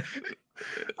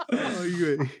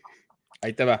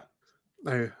 Ahí te va.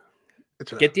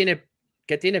 ¿Qué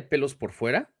tiene pelos por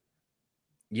fuera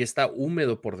y está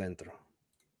húmedo por dentro?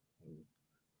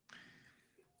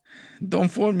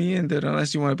 Don't fool me in there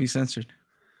unless you want to be censored.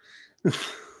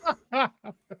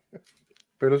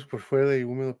 Pelos por fuera y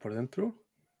húmedo por dentro.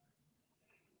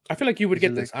 I feel like you would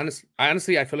get this.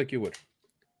 Honestly, I feel like you would.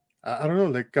 I don't know.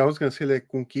 Like I was gonna say like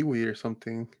un kiwi or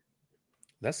something.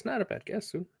 That's not a bad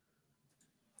guess, dude.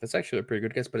 That's actually a pretty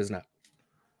good guess, but it's not.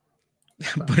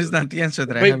 But it's not the answer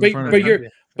that I have in front of me.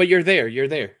 But you're there. You're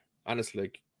there. Honestly,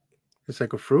 like, it's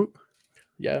like a fruit.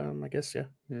 Yeah, I guess, yeah.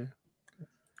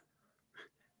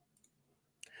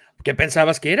 ¿Qué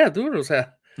pensabas que era, dude? O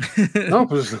sea, no,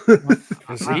 pues.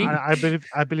 Sí.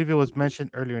 I believe it was mentioned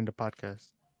earlier in the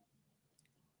podcast.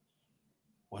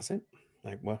 Was it?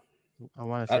 Like what? I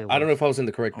want to say. I don't know if I was in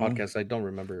the correct podcast. I don't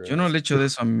remember. Yo no le echo de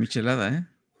eso a mi michelada,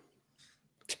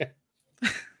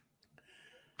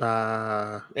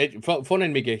 Phone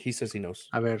in Migue. He says he knows.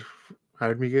 A ver,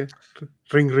 Migue.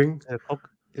 Ring.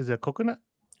 Is it coconut?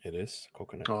 It is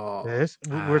coconut. Oh. Yes.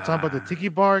 We're talking about the tiki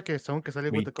bar que sale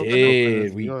with the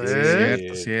coconut. We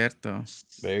did. Cierto.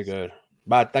 Very good.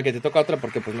 Va, que te toca otra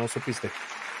porque pues no supiste.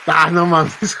 No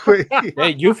mames, güey.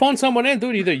 Hey, you phone someone in,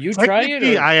 dude. Either you try it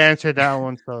or... I answered that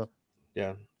one, so.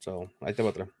 Yeah, so ahí te va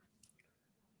otra.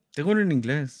 Tengo uno en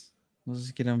inglés. No sé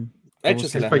si quieran.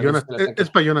 Es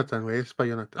para Jonathan, güey. Es para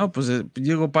Jonathan. No, pues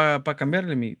digo para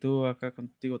cambiarle tú acá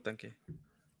contigo, tanque.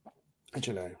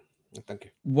 Échale,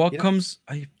 tanque. What comes.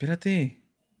 Ay, espérate.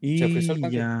 Y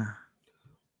ya.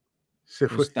 Se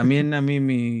fue. Pues también a mí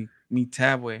mi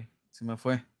tab, güey. Se me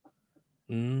fue.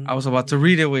 I was about to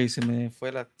read it, güey. Se me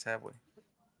fue la tab, güey.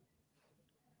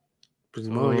 Pues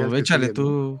no, ya échale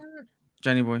tú,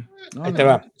 Johnny Boy. Ahí te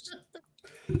va.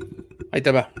 Ahí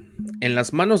te va. En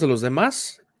las manos de los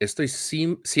demás estoy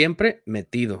siempre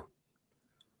metido.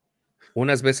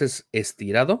 Unas veces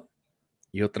estirado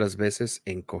y otras veces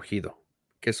encogido.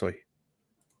 ¿Qué soy?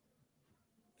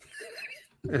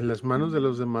 En las manos de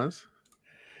los demás.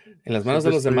 En las manos de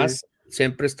los demás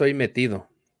siempre estoy metido.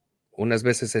 Unas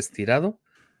veces estirado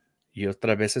y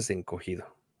otras veces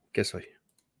encogido. ¿Qué soy?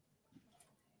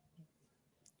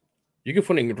 You can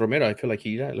phone in Romero. I feel like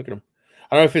look at him.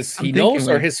 I don't know if it's he knows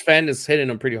or his fan is hitting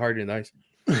him pretty hard in the eyes.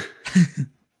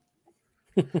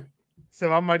 Se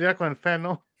va a marear con el fan,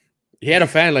 ¿no? He had a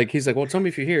fan, like, he's like, well, tell me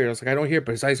if you hear it. I was like, I don't hear it,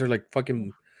 but his eyes are like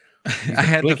fucking. I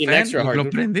had the fan, extra hard, lo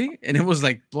prendí, and it was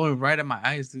like blowing right at my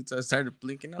eyes, dude. So I started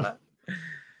blinking a lot.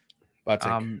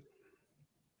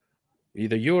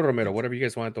 Either you or Romero, whatever you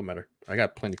guys want, it don't matter. I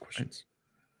got plenty of questions.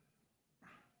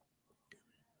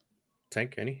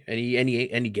 Tank,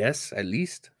 any guess at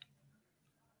least?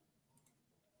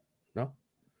 No?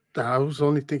 I was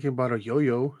only thinking about a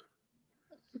yo-yo.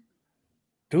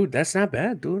 Dude, that's not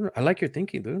bad, dude. I like your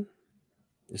thinking, dude.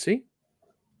 You see?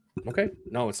 Okay.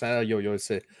 No, it's not a yo-yo.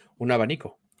 It's un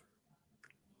abanico.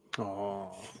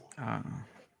 Oh.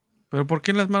 Pero ¿por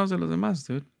qué en las manos de los demás,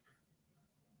 dude?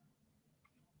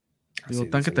 Digo,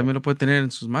 tanque también lo puede tener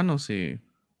en sus manos y...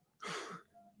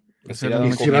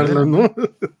 Estirarlas, ¿no?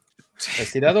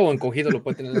 Estirado o encogido lo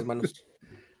puede tener en las manos.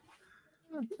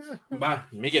 Va,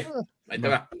 Migue. Ahí te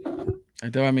va.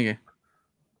 Ahí te va, Migue.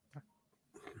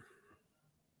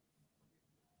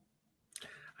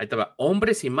 Ahí te va.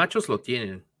 Hombres y machos lo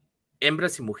tienen.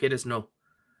 Hembras y mujeres no.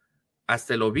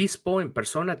 Hasta el obispo en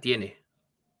persona tiene.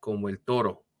 Como el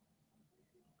toro.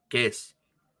 ¿Qué es?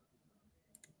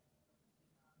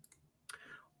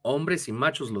 Hombres y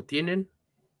machos lo tienen.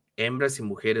 Hembras y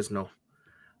mujeres no.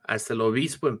 Hasta el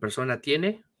obispo en persona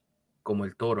tiene. Como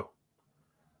el toro.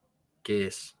 ¿Qué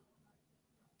es?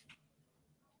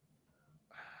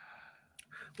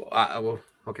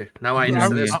 Okay. Now I know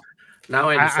this. Now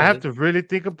I have to really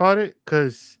think about it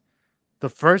because the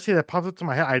first thing that pops up to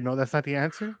my head, I know that's not the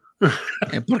answer.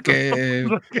 Porque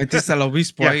metiste al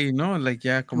obispo ahí, ¿no? Like,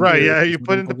 yeah, como right, yeah, you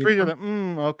put in the pre, you're like,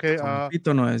 okay.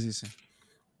 Pito no es, dice.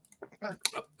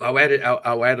 I'll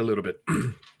add a little bit.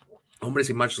 Hombres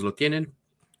y machos lo tienen,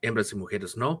 hembras y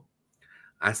mujeres no.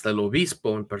 Hasta el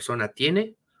obispo en persona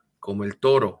tiene, como el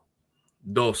toro.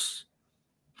 2.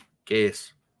 ¿Qué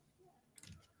es?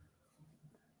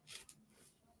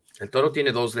 El toro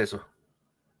tiene 2 de esos.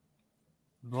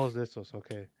 2 de esos, ok.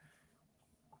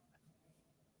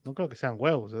 No creo que sean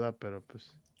huevos, ¿verdad? Pero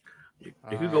pues. You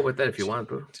can go with that if you want,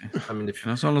 bro. I mean, if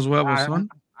no son los huevos, son.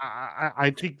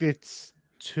 I think it's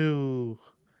too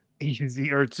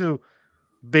easy or too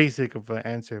basic of an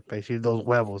answer para decir 2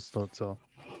 huevos. So.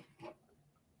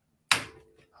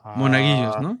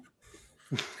 Monaguillos, ¿no?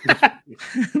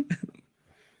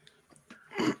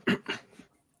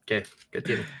 ¿Qué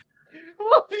tiene?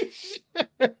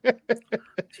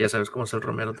 Si ya sabes cómo es el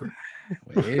Romero, tú.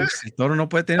 Pues, el toro no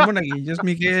puede tener monaguillos,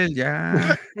 Miguel,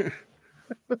 ya.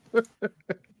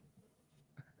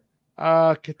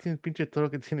 ¿Qué tiene el pinche toro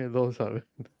que tiene dos? A ver.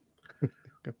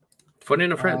 Funny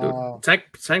in a friend, dude. Tank,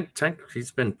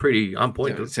 he's been pretty on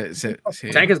point, dude.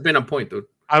 Tank has been on point, dude.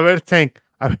 A ver, Tank,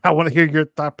 I want to hear your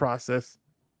thought process.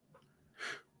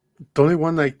 The only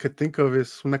one I could think of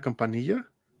is una campanilla,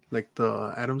 like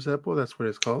the Adam's apple. That's what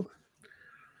it's called.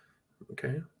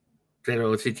 Okay.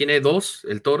 Pero si tiene dos,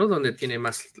 el toro, ¿dónde tiene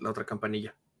más la otra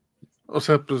campanilla? O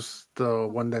sea, pues the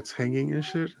one that's hanging and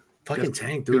shit. Fucking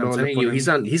Tank, dude. I'm telling you, he's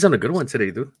on a good one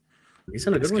today, dude. He's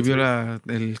on a good one. ¿Escribió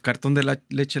el cartón de la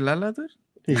leche Lala, dude?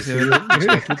 Sí,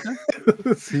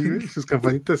 sí, güey, sus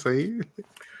campanitas ahí.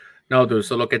 No, dude,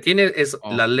 so lo que tiene es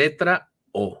la letra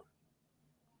O.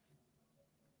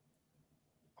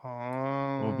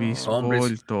 Obispo, Hombres.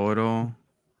 el toro.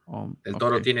 El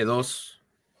toro tiene dos.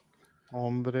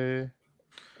 Hombre.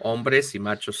 Hombres y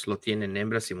machos lo tienen,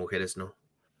 hembras y mujeres no.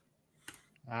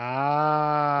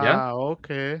 Yeah?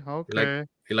 Okay.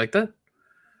 You like that?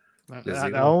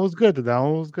 That one was good. That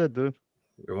one was good, dude.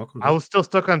 You're welcome. Dude. I was still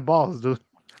stuck on balls, dude.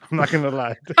 I'm not gonna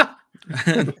lie.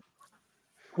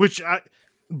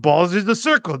 Balls is the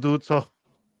circle, dude. So.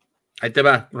 Ahí te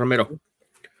va, Romero.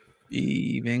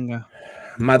 Y venga.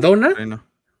 Madonna Bueno.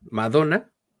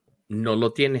 no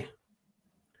lo tiene.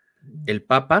 El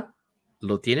Papa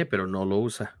lo tiene, pero no lo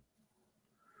usa.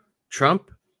 Trump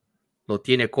lo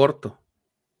tiene corto.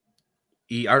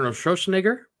 Y Arnold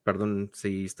Schwarzenegger, perdón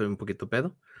si estoy un poquito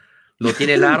pedo, lo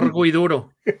tiene largo y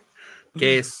duro.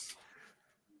 ¿Qué es?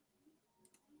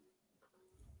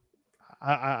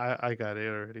 I got it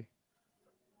already.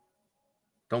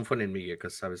 Don't phone in Migue,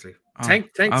 because obviously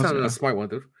Tank's not a smart one,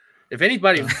 dude. If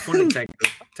anybody phone in Tank,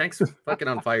 dude, Tank's fucking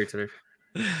on fire today.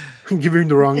 Giving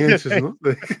the wrong answers, ¿no?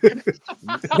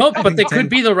 No, but they could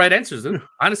be the right answers, dude.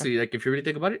 Honestly, like if you really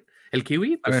think about it, el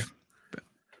kiwi. Pues,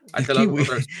 el kiwi.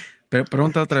 Pero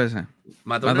pregunta otra vez.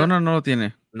 Madonna no lo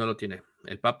tiene. No lo tiene.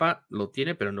 El Papa lo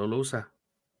tiene, pero no lo usa.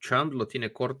 Trump lo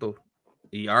tiene corto.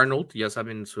 Y Arnold, ya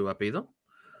saben su apellido.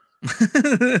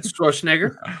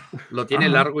 Schwarzenegger lo tiene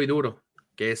largo y duro.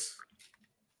 ¿Qué es?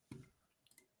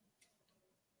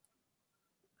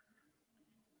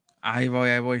 Ahí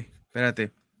voy.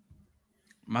 Espérate.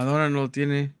 Madonna no lo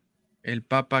tiene. ¿El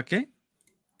Papa qué?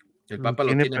 El Papa lo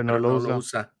tiene, pero no lo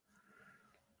usa.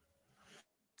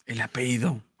 El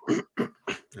apellido.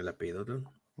 El apellido, dude.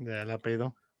 Ya, el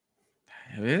apellido.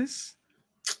 ¿Ves?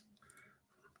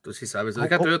 Tú sí sabes.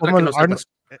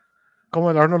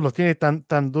 Como el Arnold lo tiene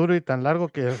tan duro y tan largo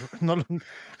que no lo...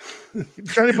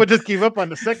 Johnny Boy just gave up on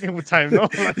the second time, ¿no?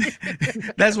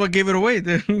 That's what gave it away,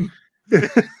 dude.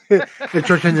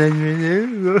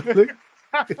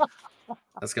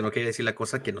 Es que no quería decir la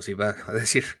cosa que nos iba a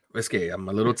decir. Es que I'm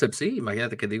a little tipsy.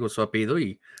 Imagínate que digo su apellido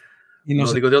y no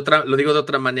lo digo de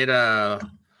otra manera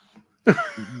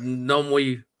no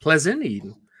muy pleasant y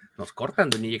nos cortan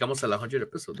ni llegamos a la 100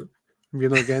 episodio.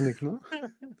 Bien organic, ¿no?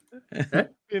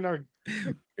 Bien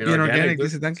organic,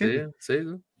 dice Duncan. Sí.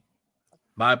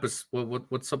 Va, pues,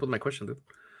 what's up with my question, dude?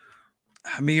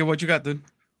 Amigo, what you got, dude?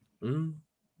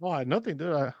 Oh, nothing,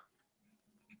 dude.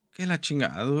 ¿Qué la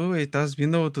chingada, güey? Estás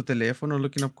viendo tu teléfono,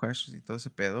 looking up questions y todo ese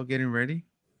pedo, getting ready.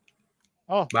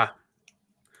 Oh. Va,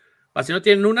 si no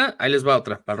tienen una, ahí les va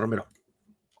otra, para el Romero.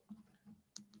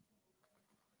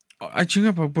 Ay,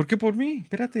 chinga, ¿por qué por mí?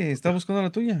 Espérate, estaba buscando la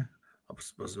tuya.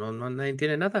 Pues no, nadie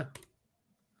tiene nada.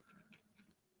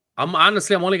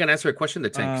 Honestly, I'm only going to answer a question to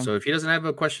Tank. So if he doesn't have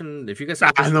a question, if you guys have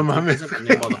a question, no mames.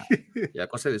 Ya,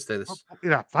 cosa de ustedes.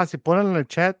 Mira, fácil, ponlo en el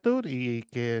chat, dude, y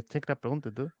que Tank la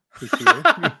pregunte, dude.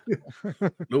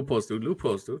 Loopholes,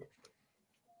 dude.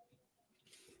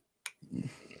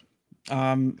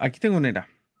 Aquí tengo una era.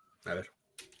 A ver.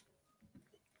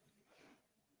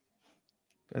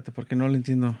 Espérate, porque no lo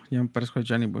entiendo. Ya me parezco a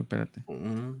Johnny Boy, espérate.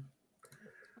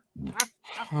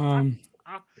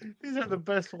 These are the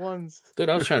best ones. Dude,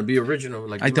 I was trying to be original.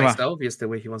 Like, Ahí te va. Yes, the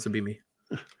way he wants to be me.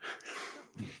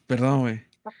 Perdón, güey.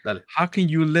 Dale. How can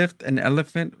you lift an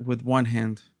elephant with one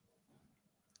hand?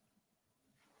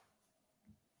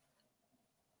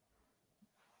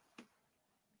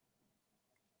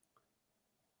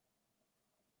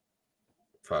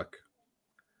 Fuck.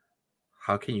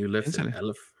 How can you lift an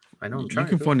elephant? I know I'm trying.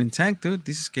 You can phone in Tank, dude.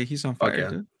 This is he's on fire,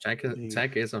 dude.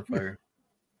 Tank is on fire.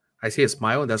 I see a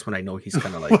smile, and that's when I know he's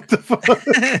kind of like. What the fuck?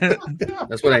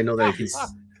 That's when I know that he's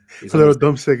a little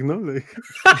dumb signal. Like.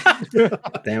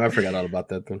 Damn, I forgot all about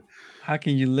that, dude. How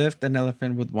can you lift an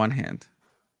elephant with one hand?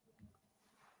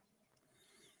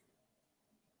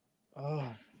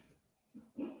 Oh.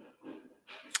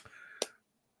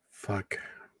 Fuck.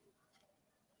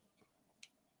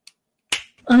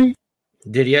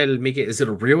 Diría el Migue, is it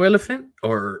a real elephant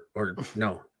or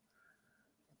no?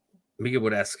 Migue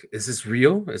would ask, is this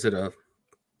real? Is it a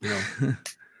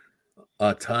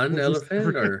a ton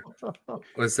elephant or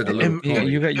is it a little toy?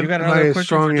 You got another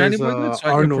question for Johnny Boy, so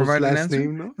I can provide an answer?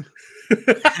 Name, no?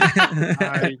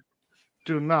 I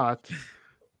do not.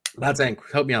 That's Hank.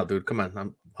 Help me out, dude. Come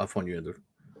on, I'll phone you in, dude.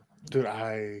 Dude,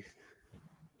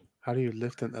 how do you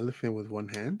lift an elephant with one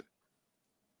hand?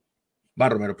 Va,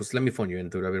 Romero, pues let me phone you in,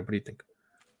 dude. A ver, what do you think?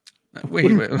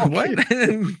 Wait, what?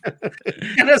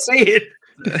 Gotta say it.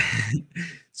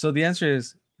 So the answer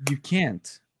is you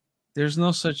can't. There's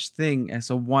no such thing as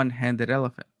a one-handed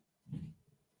elephant.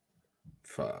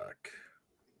 Fuck.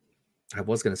 I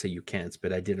was gonna say you can't,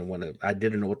 but I didn't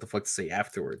know what the fuck to say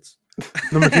afterwards.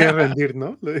 No me quería rendir,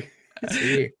 ¿no?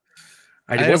 Sí.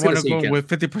 I didn't want to go with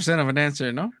 50% of an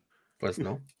answer, no? Pues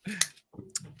no.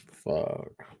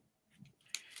 Fuck.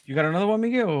 You got another one,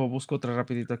 Miguel, o busco otra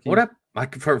rapidito aquí? What up?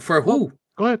 For who?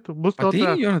 Go ahead, busca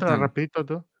otra rapidito,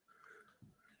 tú.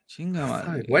 Chinga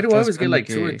madre. Why do I always get like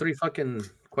 2 or 3 fucking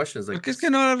questions? Like, porque es que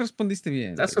no la respondiste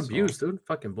bien. That's abuse, dude.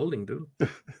 Fucking bullying, dude.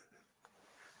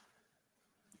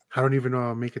 I don't even know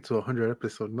I'll make it to 100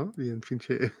 episodes, ¿no? Bien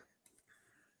pinche.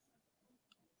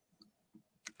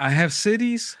 I have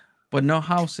cities, but no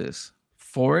houses.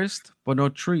 Forest, but no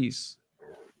trees.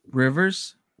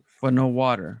 Rivers, but no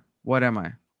water. What am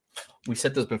I? We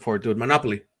said this before, dude.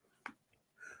 Monopoly.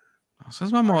 Eso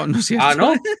es mamón, ¿no es cierto?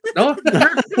 No.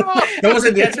 That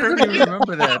wasn't the answer. I don't even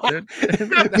remember that, dude.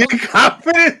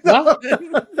 Confident? No?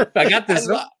 I got this.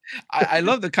 I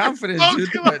love the confidence, dude.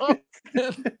 But...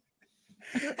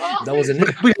 That wasn't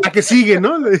it. La que sigue,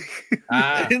 ¿no?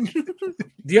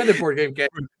 The other board game.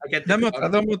 Dame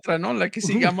otra, ¿no? La que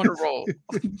sigue, I'm on a roll.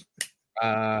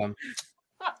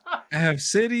 I have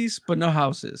cities, but no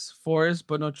houses. Forests,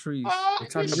 but no trees.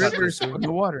 Rivers, but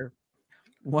no water.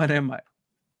 What am I?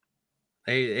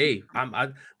 Hey,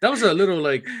 that was a little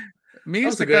like. Me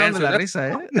was a good answer. That's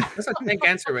a tank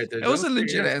answer right there. It was a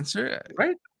legit answer,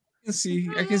 right? I can see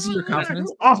your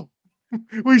confidence. Oh,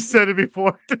 we said it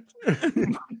before.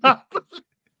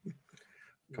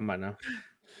 Come on now.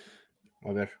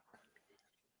 A ver.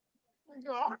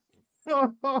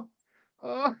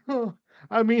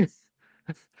 I mean,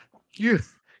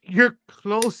 you're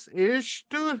close-ish,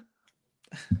 dude.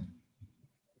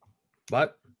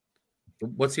 But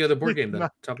what's the other board game then?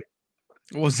 Tell me.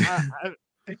 Was it?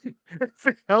 If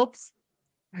it helps,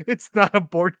 it's not a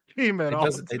board game at all.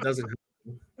 It doesn't.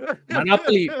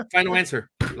 Monopoly. Final answer.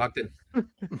 Locked in.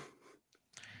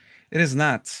 It is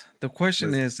not. The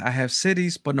question is, I have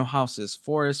cities, but no houses,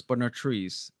 forests, but no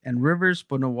trees, and rivers,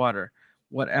 but no water.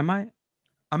 What am I?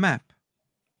 A map.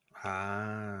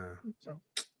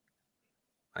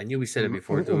 I knew we said it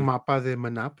before, dude. Un mapa de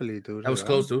Monopoly, dude. That was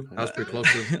close, dude. That was pretty close,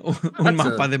 dude. Un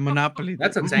mapa de Monopoly.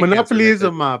 That's a Monopoly is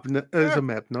a map. Is a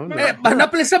map, ¿no?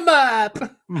 Monopoly is a map.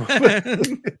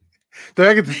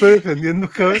 Todavía que te estoy defendiendo,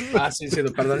 cabrón. Sí,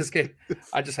 perdón, es que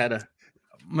I just had a...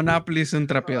 Monopoly es un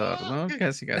trapeador, ¿no?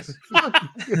 Casi.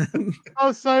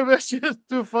 Oh, sorry, that's just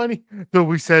too funny. But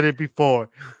we said it before.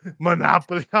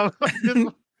 Monopoly. Con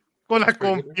la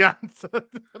confianza.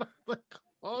 Like,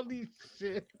 holy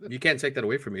shit. You can't take that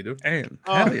away from me, dude. Hey,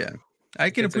 hell yeah. I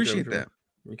can appreciate that.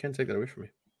 You can't take that away from me.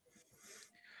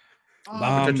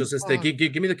 Muchachos,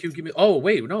 give me the cue. Oh,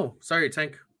 wait, no. Sorry,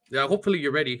 Tank. Yeah, hopefully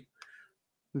you're ready.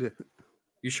 Yeah.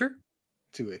 You sure?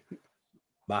 Sí, güey.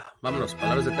 Va, vámonos.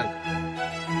 Palabras de Tank.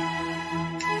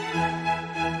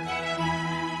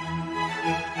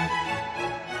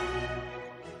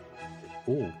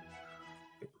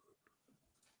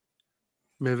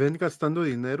 Me ven gastando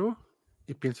dinero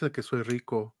y piensan que soy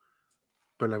rico,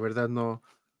 pero la verdad no.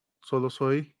 Solo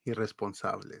soy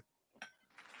irresponsable.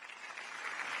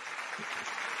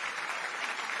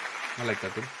 I like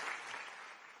that, dude.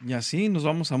 Y así nos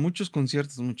vamos a muchos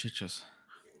conciertos, muchachos.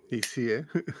 Y sí, ¿eh?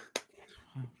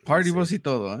 Party bus y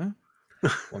todo, ¿eh?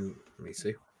 Let me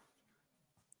see.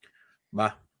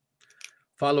 Va.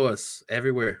 Follow us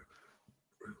everywhere.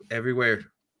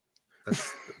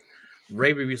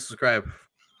 Rate, review, subscribe.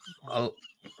 All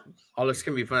this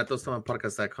can be fun at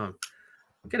todostomanpodcast.com.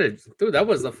 Get it, dude. That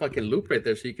was the fucking loop right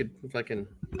there, so you could fucking.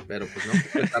 Pero pues no,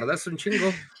 te tardas un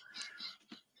chingo.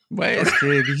 Güey, es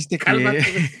que dijiste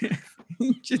que.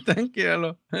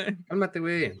 Tranquilo. Cálmate,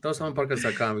 güey.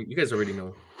 Todostomanpodcast.com. You guys already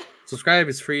know. Subscribe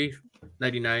is free,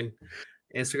 $99.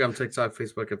 Instagram, TikTok,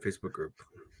 Facebook, and Facebook group.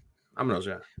 Vámonos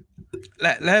ya.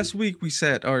 Last week we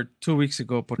said, or 2 weeks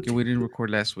ago, porque we didn't record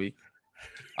last week,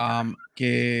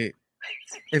 que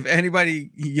if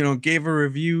anybody, gave a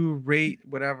review, rate,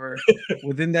 whatever,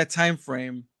 within that time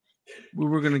frame, we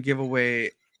were going to give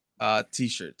away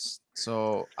t-shirts.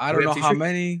 So I don't know how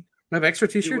many. I have extra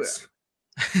t-shirts.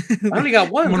 I only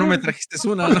got one. No me trajiste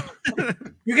una.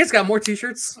 You guys got more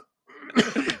t-shirts?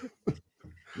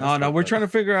 No, we're trying to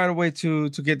figure out a way to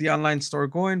get the online store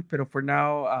going. But for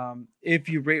now, if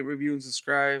you rate, review, and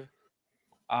subscribe,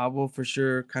 we'll for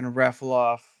sure kind of raffle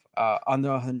off on the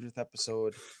 100th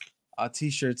episode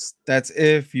t-shirts. That's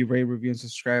if you rate, review, and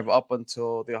subscribe up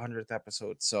until the 100th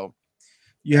episode. So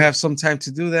you have some time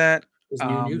to do that. It's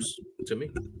new news to me.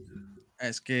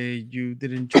 Es que you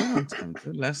didn't join on time,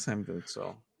 dude, last time, dude.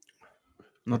 So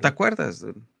no te acuerdas,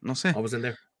 dude. No sé. I was in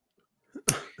there.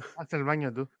 Hasta el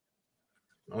baño, dude.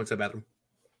 I went to the bathroom.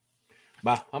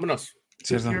 Va, vámonos.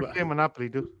 You're playing Monopoly,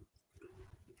 dude.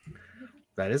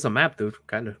 That is a map, dude.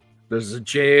 Kind of. There's a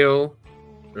jail.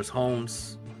 There's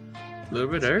homes. A little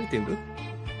bit of everything, dude.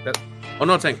 Oh,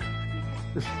 no, tank.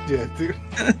 Yeah, dude.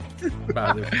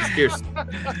 Va, dude. Cheers.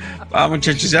 Va,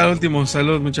 muchachos. Ya el último.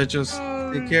 Salud, muchachos.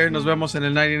 Take care. Nos vemos en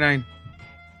el 99.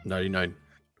 99.